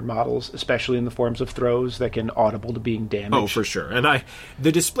on your models, especially in the forms of throws that can audible to being damaged. Oh, for sure. And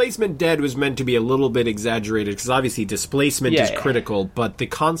the displacement dead was meant to be a little bit exaggerated, because obviously displacement is critical, but the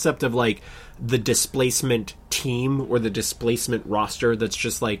concept of, like, the displacement team or the displacement roster that's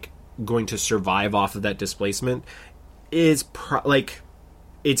just, like, going to survive off of that displacement is, like,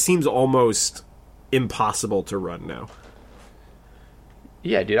 it seems almost impossible to run now.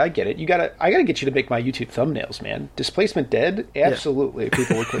 Yeah, dude, I get it. I gotta get you to make my YouTube thumbnails, man. Displacement dead? Absolutely,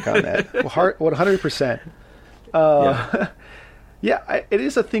 people would click on that. 100%. It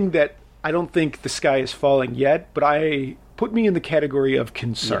is a thing that I don't think the sky is falling yet, but put me in the category of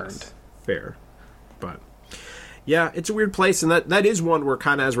concerned. Yes, fair. But yeah, it's a weird place, and that is one where,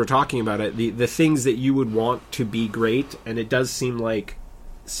 kind of as we're talking about it, the things that you would want to be great, and it does seem like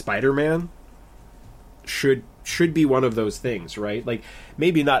Spider-Man should be one of those things, right? Like,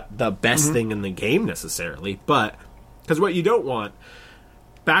 maybe not the best thing in the game necessarily, but because what you don't want,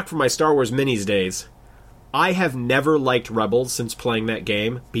 back from my Star Wars Minis days, I have never liked Rebels since playing that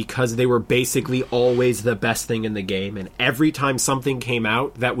game, because they were basically always the best thing in the game, and every time something came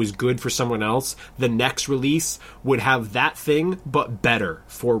out that was good for someone else, the next release would have that thing but better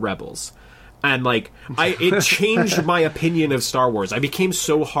for Rebels. And, like, it changed my opinion of Star Wars. I became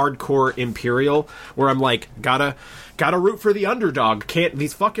so hardcore Imperial, where I'm like, gotta root for the underdog. Can't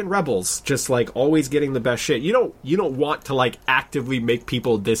these fucking rebels just, like, always getting the best shit? You don't want to, like, actively make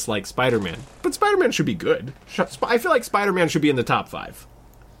people dislike Spider-Man, but Spider-Man should be good. I feel like Spider-Man should be in the top 5.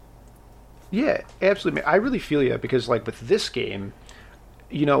 Yeah, absolutely. I really feel you, because, like, with this game,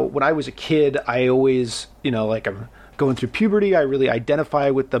 you know, when I was a kid, I always, you know, like, I'm going through puberty, I really identify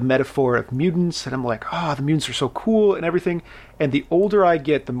with the metaphor of mutants, and I'm like, the mutants are so cool and everything. And the older I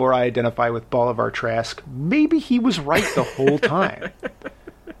get, the more I identify with Bolivar Trask. Maybe he was right the whole time.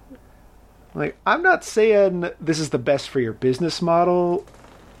 Like, I'm not saying this is the best for your business model,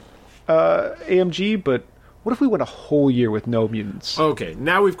 AMG, but what if we went a whole year with no mutants? Okay,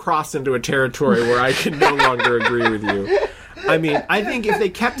 now we've crossed into a territory where I can no longer agree with you. I mean, I think if they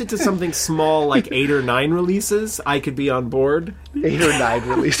kept it to something small, like 8 or 9 releases, I could be on board. 8 or 9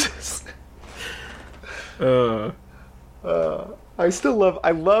 releases. I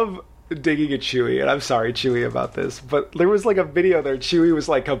love digging at Chewie, and I'm sorry, Chewie, about this, but there was, like, a video there, Chewie was,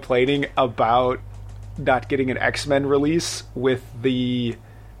 like, complaining about not getting an X-Men release with the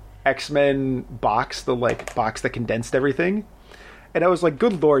X-Men box, the, like, box that condensed everything. And I was like,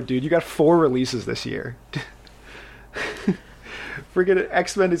 good lord, dude, you got 4 releases this year. Forget it.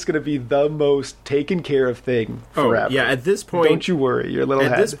 X-Men is going to be the most taken care of thing forever. Oh, yeah, at this point... Don't you worry, your little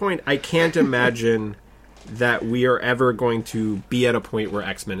head. At this point, I can't imagine that we are ever going to be at a point where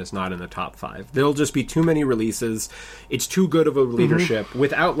X-Men is not in the top 5. There'll just be too many releases. It's too good of a leadership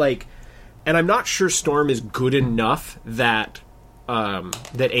without, like... And I'm not sure Storm is good enough that that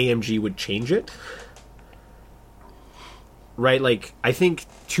AMG would change it. Right? Like, I think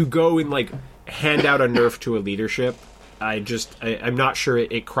to go and, like, hand out a nerf to a leadership... I'm not sure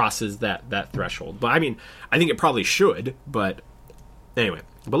it crosses that threshold. But I mean, I think it probably should. But anyway,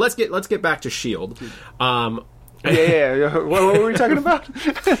 but let's get back to S.H.I.E.L.D. Yeah. What were we talking about?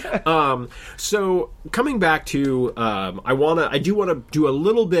 So coming back to, I do want to do a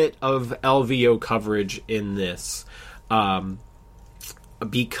little bit of LVO coverage in this,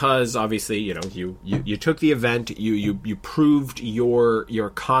 because obviously, you know, you took the event, you proved your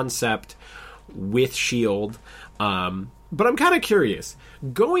concept with S.H.I.E.L.D. But I'm kind of curious,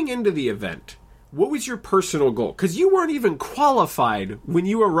 going into the event, what was your personal goal? Because you weren't even qualified when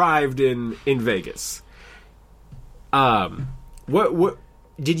you arrived in Vegas. What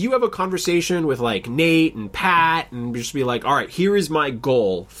did you have a conversation with, like, Nate and Pat and just be like, all right, here is my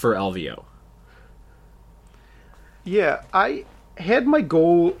goal for LVO? Yeah, I had my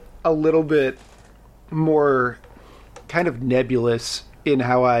goal a little bit more kind of nebulous in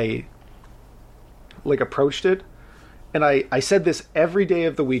how I approached it. And I said this every day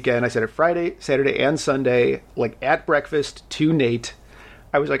of the weekend. I said it Friday, Saturday, and Sunday, like at breakfast to Nate.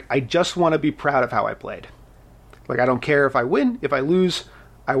 I was like, I just want to be proud of how I played. Like, I don't care if I win, if I lose.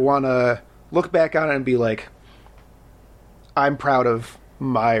 I want to look back on it and be like, I'm proud of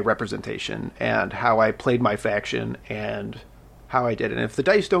my representation and how I played my faction and how I did. And if the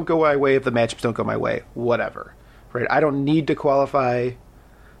dice don't go my way, if the matchups don't go my way, whatever. Right? I don't need to qualify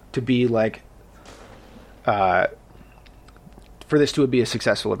to be like, for this to be a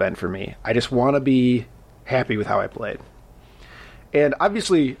successful event for me. I just want to be happy with how I played. And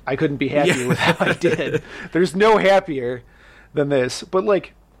obviously, I couldn't be happier with how I did. There's no happier than this. But,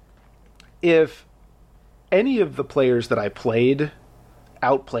 like, if any of the players that I played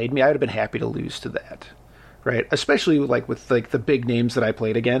outplayed me, I would have been happy to lose to that, right? Especially, like, with, like, the big names that I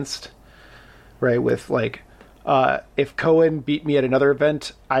played against, right? With, like, if Cohen beat me at another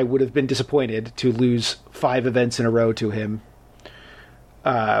event, I would have been disappointed to lose 5 events in a row to him.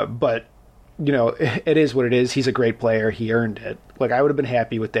 But, you know, it is what it is. He's a great player. He earned it. Like, I would have been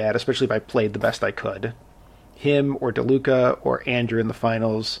happy with that, especially if I played the best I could. Him or DeLuca or Andrew in the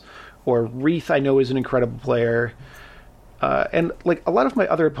finals, or Reith, I know, is an incredible player. And, like, a lot of my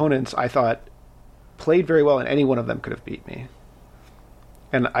other opponents, I thought, played very well, and any one of them could have beat me.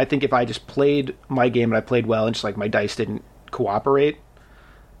 And I think if I just played my game and I played well and just, like, my dice didn't cooperate,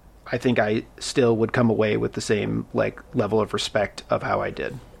 I think I still would come away with the same, like, level of respect of how I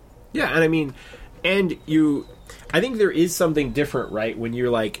did. Yeah, and I mean, I think there is something different, right? When you're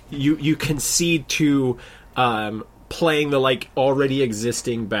like, you concede to playing the, like, already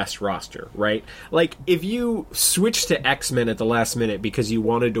existing best roster, right? Like, if you switch to X-Men at the last minute because you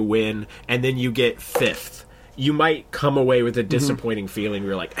wanted to win and then you get 5th, you might come away with a disappointing feeling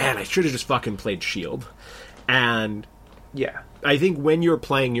where you're like, man, I should have just fucking played S.H.I.E.L.D. And yeah, I think when you're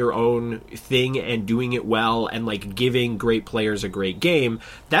playing your own thing and doing it well and, like, giving great players a great game,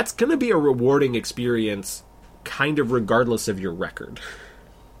 that's going to be a rewarding experience kind of regardless of your record.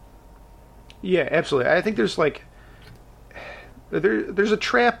 Yeah, absolutely. I think there's, like, there's a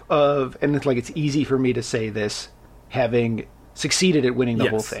trap of, and it's like, it's easy for me to say this, having succeeded at winning the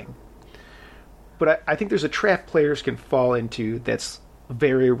whole thing. But I think there's a trap players can fall into that's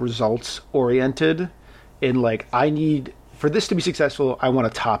very results-oriented in, like, I need, for this to be successful, I want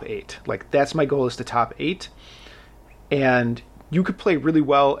a top 8. Like, that's my goal, is to top 8. And you could play really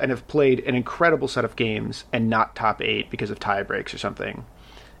well and have played an incredible set of games and not top 8 because of tie breaks or something,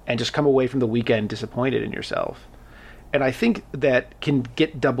 and just come away from the weekend disappointed in yourself. And I think that can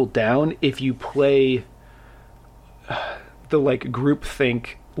get doubled down if you play the, like, groupthink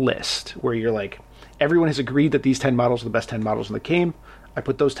list, where you're like, everyone has agreed that these 10 models are the best 10 models in the game. I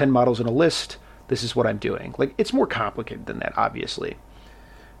put those 10 models in a list. This is what I'm doing. Like, it's more complicated than that, obviously.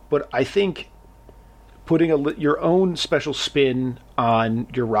 But I think putting your own special spin on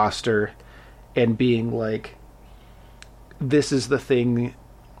your roster and being like, this is the thing,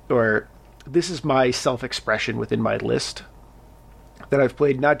 or this is my self-expression within my list that I've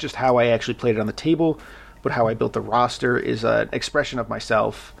played, not just how I actually played it on the table, but how I built the roster, is an expression of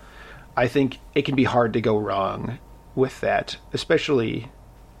myself. I think it can be hard to go wrong with that, especially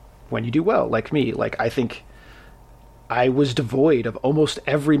when you do well, like me. Like, I think I was devoid of almost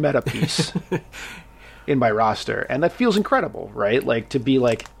every meta piece in my roster, and that feels incredible, right? Like, to be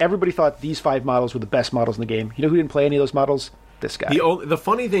like, everybody thought these 5 models were the best models in the game. You know who didn't play any of those models? This guy. The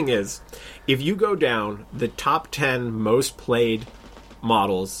funny thing is, if you go down the top 10 most played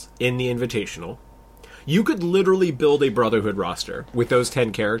models in the Invitational, you could literally build a Brotherhood roster with those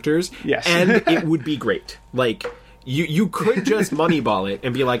 10 characters, yes. And it would be great. Like, you could just moneyball it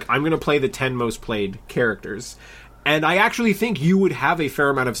and be like, I'm going to play the 10 most played characters. And I actually think you would have a fair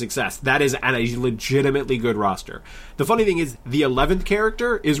amount of success. That is a legitimately good roster. The funny thing is, the 11th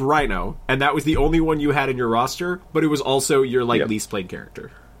character is Rhino, and that was the only one you had in your roster, but it was also your, like, least played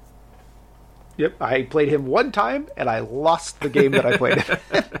character. Yep, I played him one time, and I lost the game that I played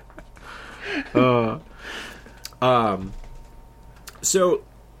him. So,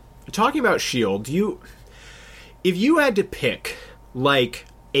 talking about S.H.I.E.L.D., if you had to pick, like,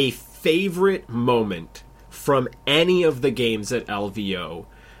 a favorite moment from any of the games at LVO,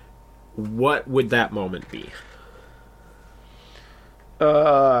 what would that moment be?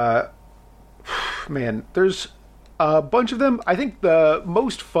 Man, there's a bunch of them. I think the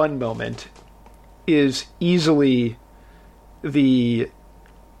most fun moment is easily the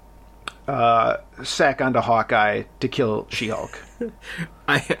sack onto Hawkeye to kill She-Hulk.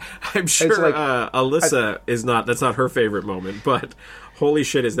 I'm sure like, Alyssa is not. That's not her favorite moment, but holy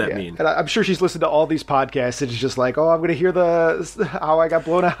shit, is that mean? And I'm sure she's listened to all these podcasts and it's just like, oh, I'm going to hear how I got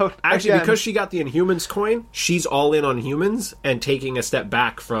blown out. Actually, again. because she got the Inhumans coin, she's all in on humans and taking a step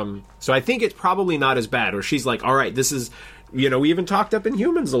back from. So I think it's probably not as bad. Or she's like, all right, this is. We even talked up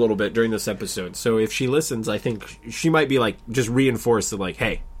Inhumans a little bit during this episode. So if she listens, I think she might be like just reinforced that like,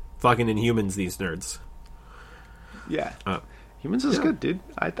 hey, fucking Inhumans, these nerds. Yeah. Humans is good, dude.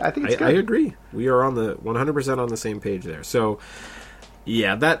 I think it's good. I agree. We are on the 100% on the same page there. So,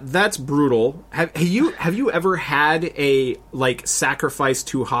 yeah, that's brutal. Have you ever had a like sacrifice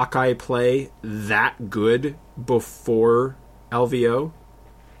to Hawkeye play that good before LVO?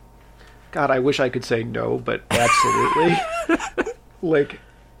 God, I wish I could say no, but absolutely. Like,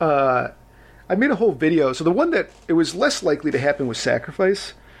 I made a whole video. So the one that it was less likely to happen was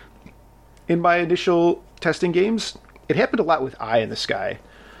sacrifice. In my initial testing games, it happened a lot with Eye in the Sky,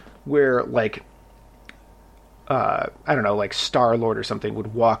 where, like, I don't know, like Star-Lord or something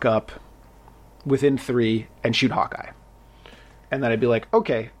would walk up within 3 and shoot Hawkeye. And then I'd be like,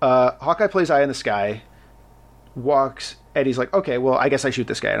 okay, Hawkeye plays Eye in the Sky, walks, and he's like, okay, well, I guess I shoot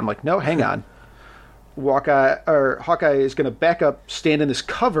this guy. And I'm like, no, hang on. Hawkeye is going to back up, stand in this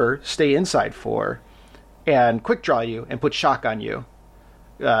cover, stay inside 4, and quick draw you and put shock on you.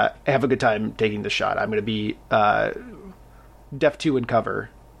 Have a good time taking the shot. I'm going to be def 2 in cover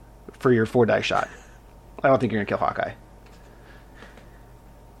for your 4-die shot. I don't think you're going to kill Hawkeye.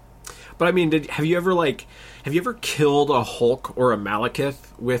 But I mean, have you ever killed a Hulk or a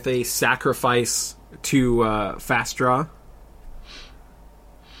Malekith with a sacrifice to fast draw?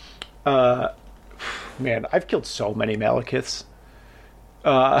 Man, I've killed so many Malekiths.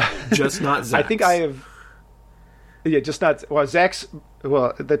 Just not Zax. I think I have. Yeah, just not. Well, Zax.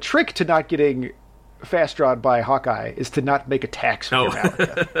 Well, the trick to not getting fast drawn by Hawkeye is to not make attacks with your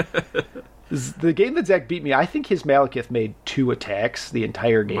Malekith. The game that Zach beat me, I think his Malekith made 2 attacks the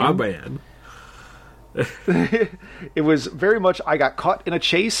entire game. My man. It was very much I got caught in a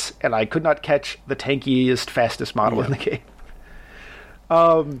chase and I could not catch the tankiest, fastest model in the game.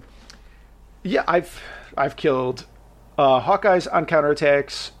 Yeah, I've killed Hawkeyes on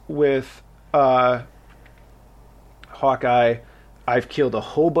counterattacks with Hawkeye. I've killed a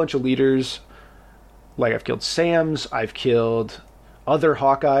whole bunch of leaders. Like, I've killed Sam's. I've killed other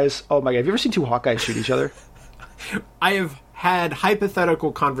Hawkeyes. Oh my god, have you ever seen 2 Hawkeyes shoot each other? I have had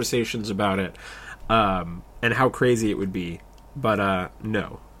hypothetical conversations about it, and how crazy it would be, but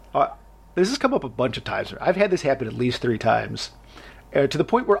no. This has come up a bunch of times. I've had this happen at least 3 times. To the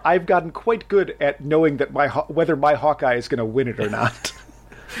point where I've gotten quite good at knowing that whether my Hawkeye is going to win it or not.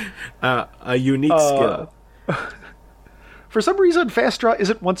 A unique skill. For some reason, fast draw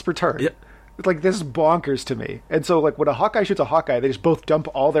isn't once per turn. Yeah. It's like, this is bonkers to me. And so, like, when a Hawkeye shoots a Hawkeye, they just both dump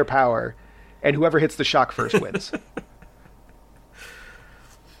all their power, and whoever hits the shock first wins.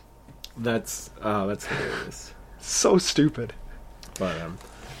 That's hilarious. So stupid. But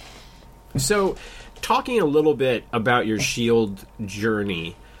so, talking a little bit about your Shield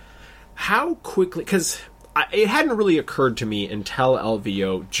journey, how quickly, because it hadn't really occurred to me until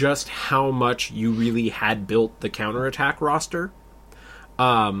LVO just how much you really had built the counterattack roster.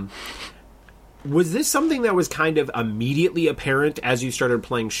 Was this something that was kind of immediately apparent as you started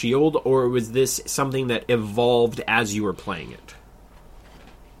playing Shield, or was this something that evolved as you were playing it?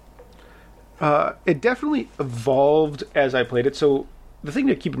 It definitely evolved as I played it. So the thing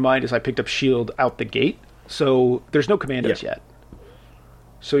to keep in mind is I picked up Shield out the gate, so there's no commandos yet.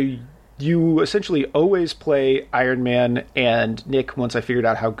 So you essentially always play Iron Man and Nick once I figured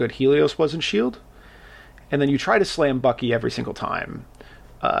out how good Helios was in Shield, and then you try to slam Bucky every single time.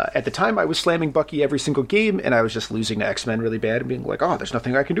 At the time, I was slamming Bucky every single game, and I was just losing to X-Men really bad and being like, oh, there's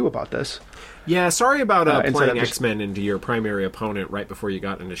nothing I can do about this. Yeah, sorry about playing X-Men into your primary opponent right before you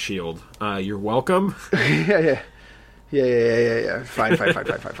got into S.H.I.E.L.D. You're welcome. Yeah. Fine.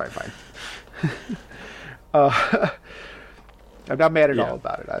 I'm not mad at all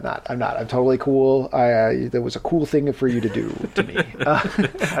about it. I'm not. I'm totally cool. There was a cool thing for you to do to me. I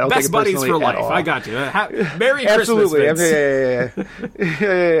don't Best take it buddies for life. all. I got you. Merry Absolutely. Christmas, Vince.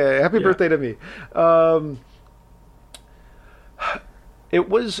 Yeah. Happy birthday to me. It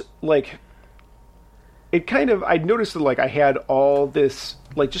was like, it kind of, I noticed that like I had all this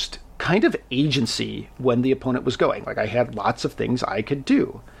like just kind of agency when the opponent was going. Like I had lots of things I could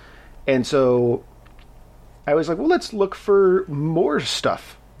do. And so I was like, well, let's look for more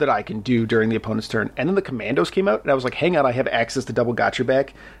stuff that I can do during the opponent's turn. And then the commandos came out, and I was like, hang on, I have access to double gotcha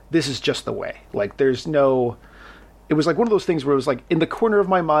back. This is just the way. Like, there's no... it was like one of those things where it was like in the corner of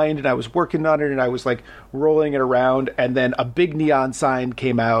my mind and I was working on it and I was like rolling it around, and then a big neon sign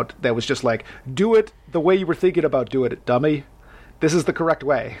came out that was just like, do it the way you were thinking about doing it, dummy. This is the correct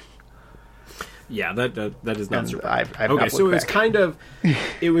way. Yeah, that is not surprising. Okay, so it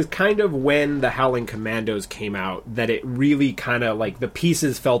was kind of when the Howling Commandos came out that it really kind of like the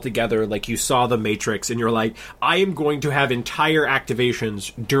pieces fell together. Like you saw the Matrix, and you're like, I am going to have entire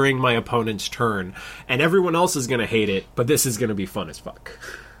activations during my opponent's turn, and everyone else is going to hate it, but this is going to be fun as fuck.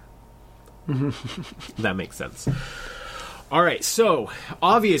 That makes sense. All right, so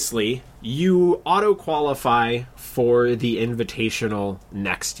obviously you auto qualify for the Invitational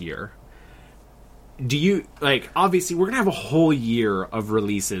next year. Do you, like, obviously, we're going to have a whole year of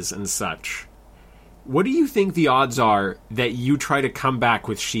releases and such. What do you think the odds are that you try to come back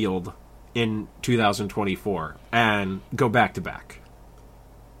with S.H.I.E.L.D. in 2024 and go back-to-back?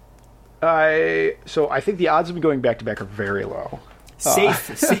 So I think the odds of me going back-to-back are very low.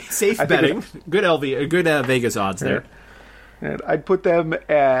 Safe betting. Good Vegas odds there. And I'd put them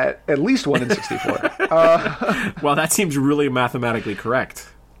at least 1 in 64. Well, that seems really mathematically correct.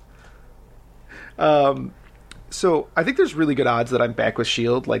 So I think there's really good odds that I'm back with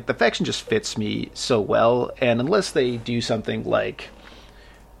S.H.I.E.L.D. Like, the faction just fits me so well, and unless they do something like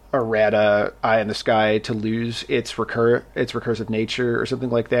errata Eye in the Sky to lose its recursive nature or something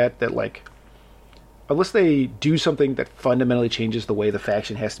like that, like, unless they do something that fundamentally changes the way the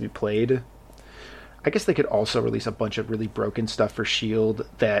faction has to be played, I guess they could also release a bunch of really broken stuff for S.H.I.E.L.D.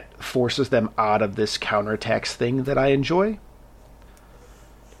 that forces them out of this counterattacks thing that I enjoy.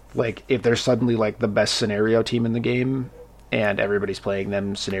 Like, if they're suddenly, like, the best scenario team in the game, and everybody's playing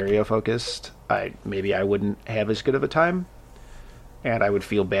them scenario-focused, maybe I wouldn't have as good of a time, and I would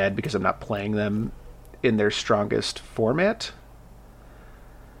feel bad because I'm not playing them in their strongest format.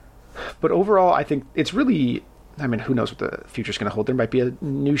 But overall, I think it's really... I mean, who knows what the future's going to hold? There might be a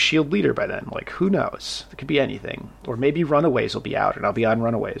new S.H.I.E.L.D. leader by then. Like, who knows? It could be anything. Or maybe Runaways will be out, and I'll be on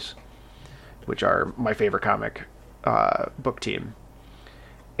Runaways, which are my favorite comic book team.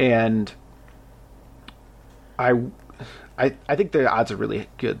 And I think the odds are really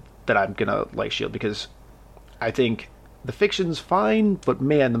good that I'm going to like S.H.I.E.L.D. because I think the fiction's fine, but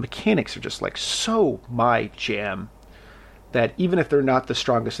man, the mechanics are just like so my jam that even if they're not the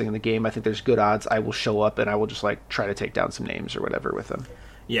strongest thing in the game, I think there's good odds I will show up and I will just like try to take down some names or whatever with them.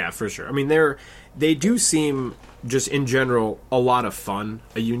 Yeah, for sure. I mean, they do seem, just in general, a lot of fun,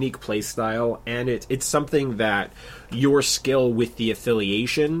 a unique play style, and it's something that your skill with the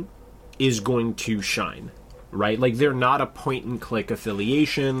affiliation is going to shine, right? Like, they're not a point-and-click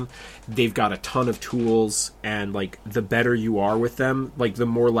affiliation. They've got a ton of tools, and, like, the better you are with them, like, the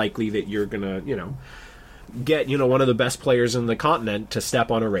more likely that you're gonna, get, one of the best players in the continent to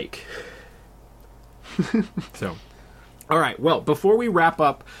step on a rake. So... All right, well, before we wrap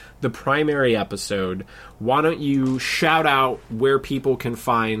up the primary episode, why don't you shout out where people can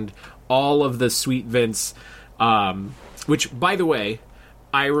find all of the Sweet Vince, which, by the way,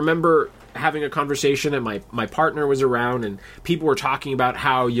 I remember having a conversation and my partner was around and people were talking about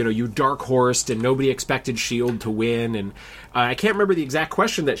how, you dark horsed and nobody expected S.H.I.E.L.D. to win. And I can't remember the exact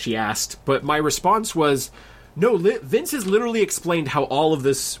question that she asked, but my response was... No, Vince has literally explained how all of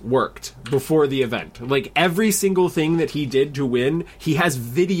this worked before the event. Like, every single thing that he did to win, he has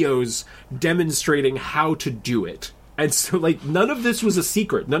videos demonstrating how to do it. And so, like, none of this was a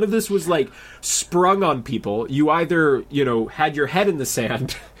secret. None of this was, like, sprung on people. You either, had your head in the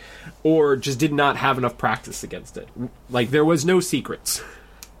sand or just did not have enough practice against it. Like, there was no secrets.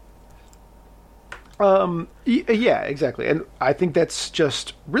 Yeah, exactly. And I think that's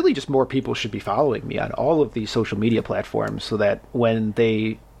just more people should be following me on all of these social media platforms so that when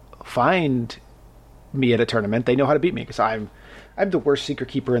they find me at a tournament, they know how to beat me, because I'm the worst secret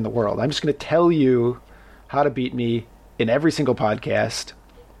keeper in the world. I'm just going to tell you how to beat me in every single podcast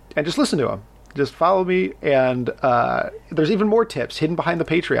and just listen to them. Just follow me. And there's even more tips hidden behind the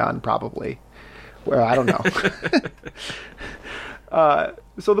Patreon, probably, where I don't know.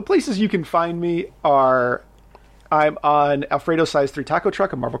 So the places you can find me are, I'm on Alfredo Size 3 Taco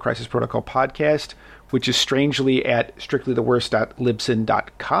Truck, a Marvel Crisis Protocol podcast, which is strangely at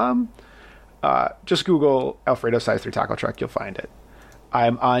strictlytheworst.libsyn.com. Just Google Alfredo Size 3 Taco Truck, you'll find it.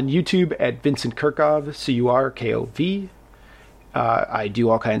 I'm on YouTube at Vincent Kurkov, Curkov. I do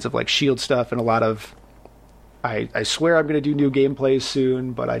all kinds of like S.H.I.E.L.D. stuff and a lot of... I swear I'm going to do new gameplays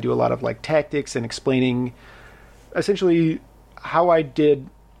soon, but I do a lot of like tactics and explaining essentially how I did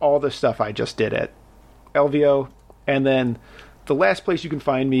all the stuff I just did at LVO. And then the last place you can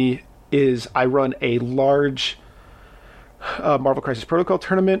find me is I run a large Marvel Crisis Protocol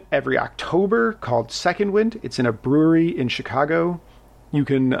tournament every October called Second Wind. It's in a brewery in Chicago. You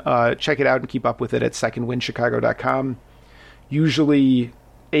can check it out and keep up with it at secondwindchicago.com. Usually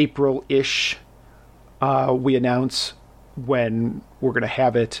April-ish, we announce when we're going to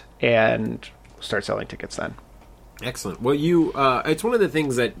have it and start selling tickets then. Excellent. Well, it's one of the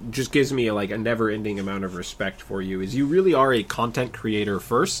things that just gives me a never-ending amount of respect for you is you really are a content creator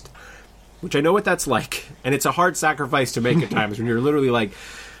first, which I know what that's like. And it's a hard sacrifice to make at times when you're literally like,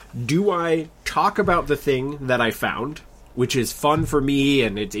 do I talk about the thing that I found, which is fun for me,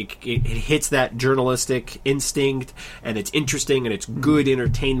 and it hits that journalistic instinct, and it's interesting, and it's good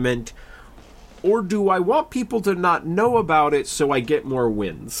entertainment, or do I want people to not know about it so I get more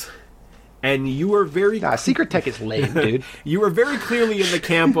wins? And you are very... Secret tech is lame, dude. You are very clearly in the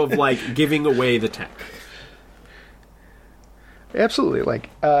camp of, giving away the tech. Absolutely.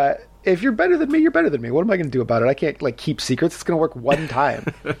 If you're better than me, you're better than me. What am I going to do about it? I can't, keep secrets. It's going to work one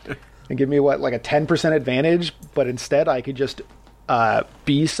time. And give me, a 10% advantage? But instead, I could just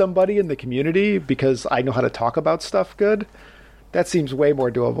be somebody in the community because I know how to talk about stuff good. That seems way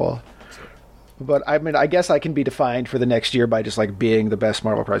more doable. But I guess I can be defined for the next year by just being the best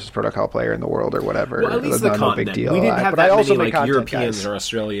Marvel Crisis Protocol player in the world or whatever. Well, at least the continent. No big deal. We didn't have that many Europeans or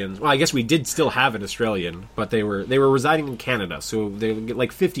Australians. Well, I guess we did still have an Australian, but they were residing in Canada, so they get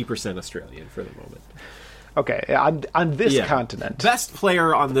 50% Australian for the moment. Okay, on this continent, best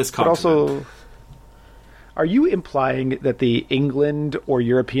player on this continent. But also, are you implying that the England or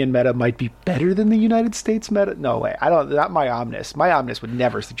European meta might be better than the United States meta? No way. I don't. Not my Omnis. My Omnis would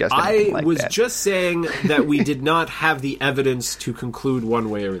never suggest anything like that. I was just saying that we did not have the evidence to conclude one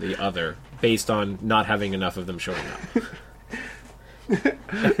way or the other based on not having enough of them showing up.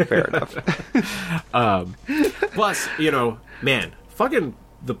 Fair enough. Plus, man, fucking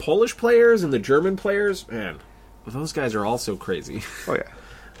the Polish players and the German players, man, those guys are also crazy.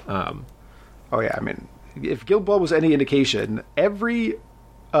 Oh yeah. I mean, if Guild Ball was any indication, every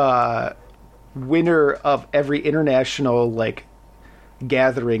winner of every international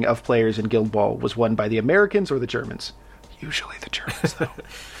gathering of players in Guild Ball was won by the Americans or the Germans. Usually the Germans, though.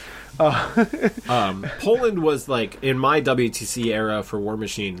 Poland was in my WTC era for War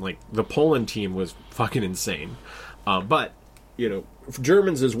Machine, the Poland team was fucking insane. But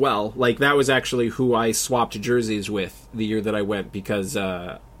Germans as well. That was actually who I swapped jerseys with the year that I went because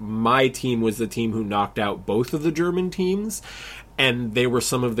my team was the team who knocked out both of the German teams, and they were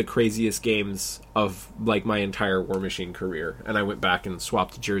some of the craziest games of my entire War Machine career. And I went back and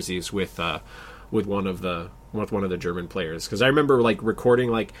swapped jerseys with one of the German players because I remember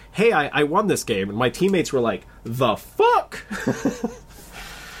recording hey, I won this game, and my teammates were like, the fuck.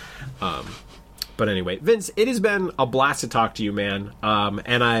 But anyway, Vince, it has been a blast to talk to you, man.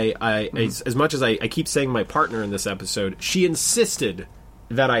 And as much as I keep saying my partner in this episode, she insisted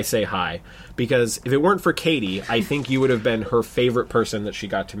that I say hi, because if it weren't for Katie, I think you would have been her favorite person that she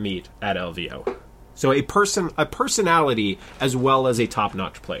got to meet at LVO. So a personality as well as a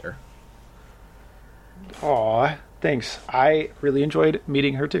top-notch player. Aw, thanks. I really enjoyed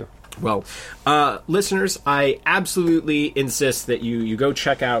meeting her too. Well, listeners, I absolutely insist that you go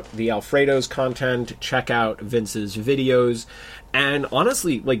check out the Alfredo's content, check out Vince's videos, and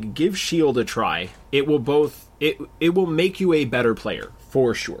honestly, give S.H.I.E.L.D. a try. It will make you a better player,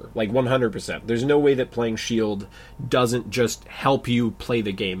 for sure. 100%. There's no way that playing S.H.I.E.L.D. doesn't just help you play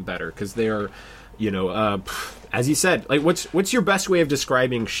the game better, because they're, as you said, what's your best way of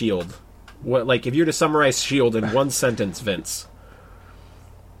describing S.H.I.E.L.D.? What, if you're to summarize S.H.I.E.L.D. in one sentence, Vince?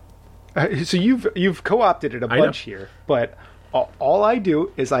 So you've co-opted it a bunch here, but all I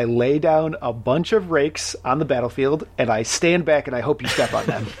do is I lay down a bunch of rakes on the battlefield, and I stand back and I hope you step on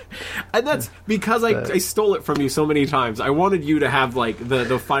them. And that's because I stole it from you so many times. I wanted you to have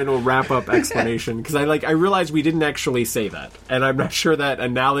the final wrap-up explanation, because I realized we didn't actually say that, and I'm not sure that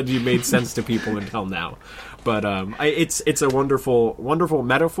analogy made sense to people until now. But it's a wonderful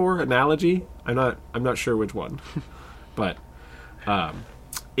metaphor analogy. I'm not sure which one, but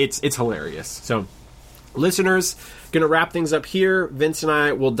it's hilarious. So, listeners, gonna wrap things up here. Vince and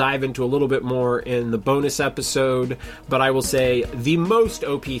I will dive into a little bit more in the bonus episode, but I will say the most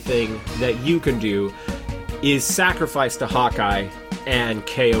OP thing that you can do is sacrifice to Hawkeye and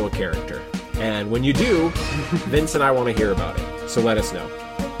KO a character. And when you do, Vince and I want to hear about it. So let us know.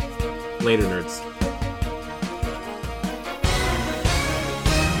 Later, nerds.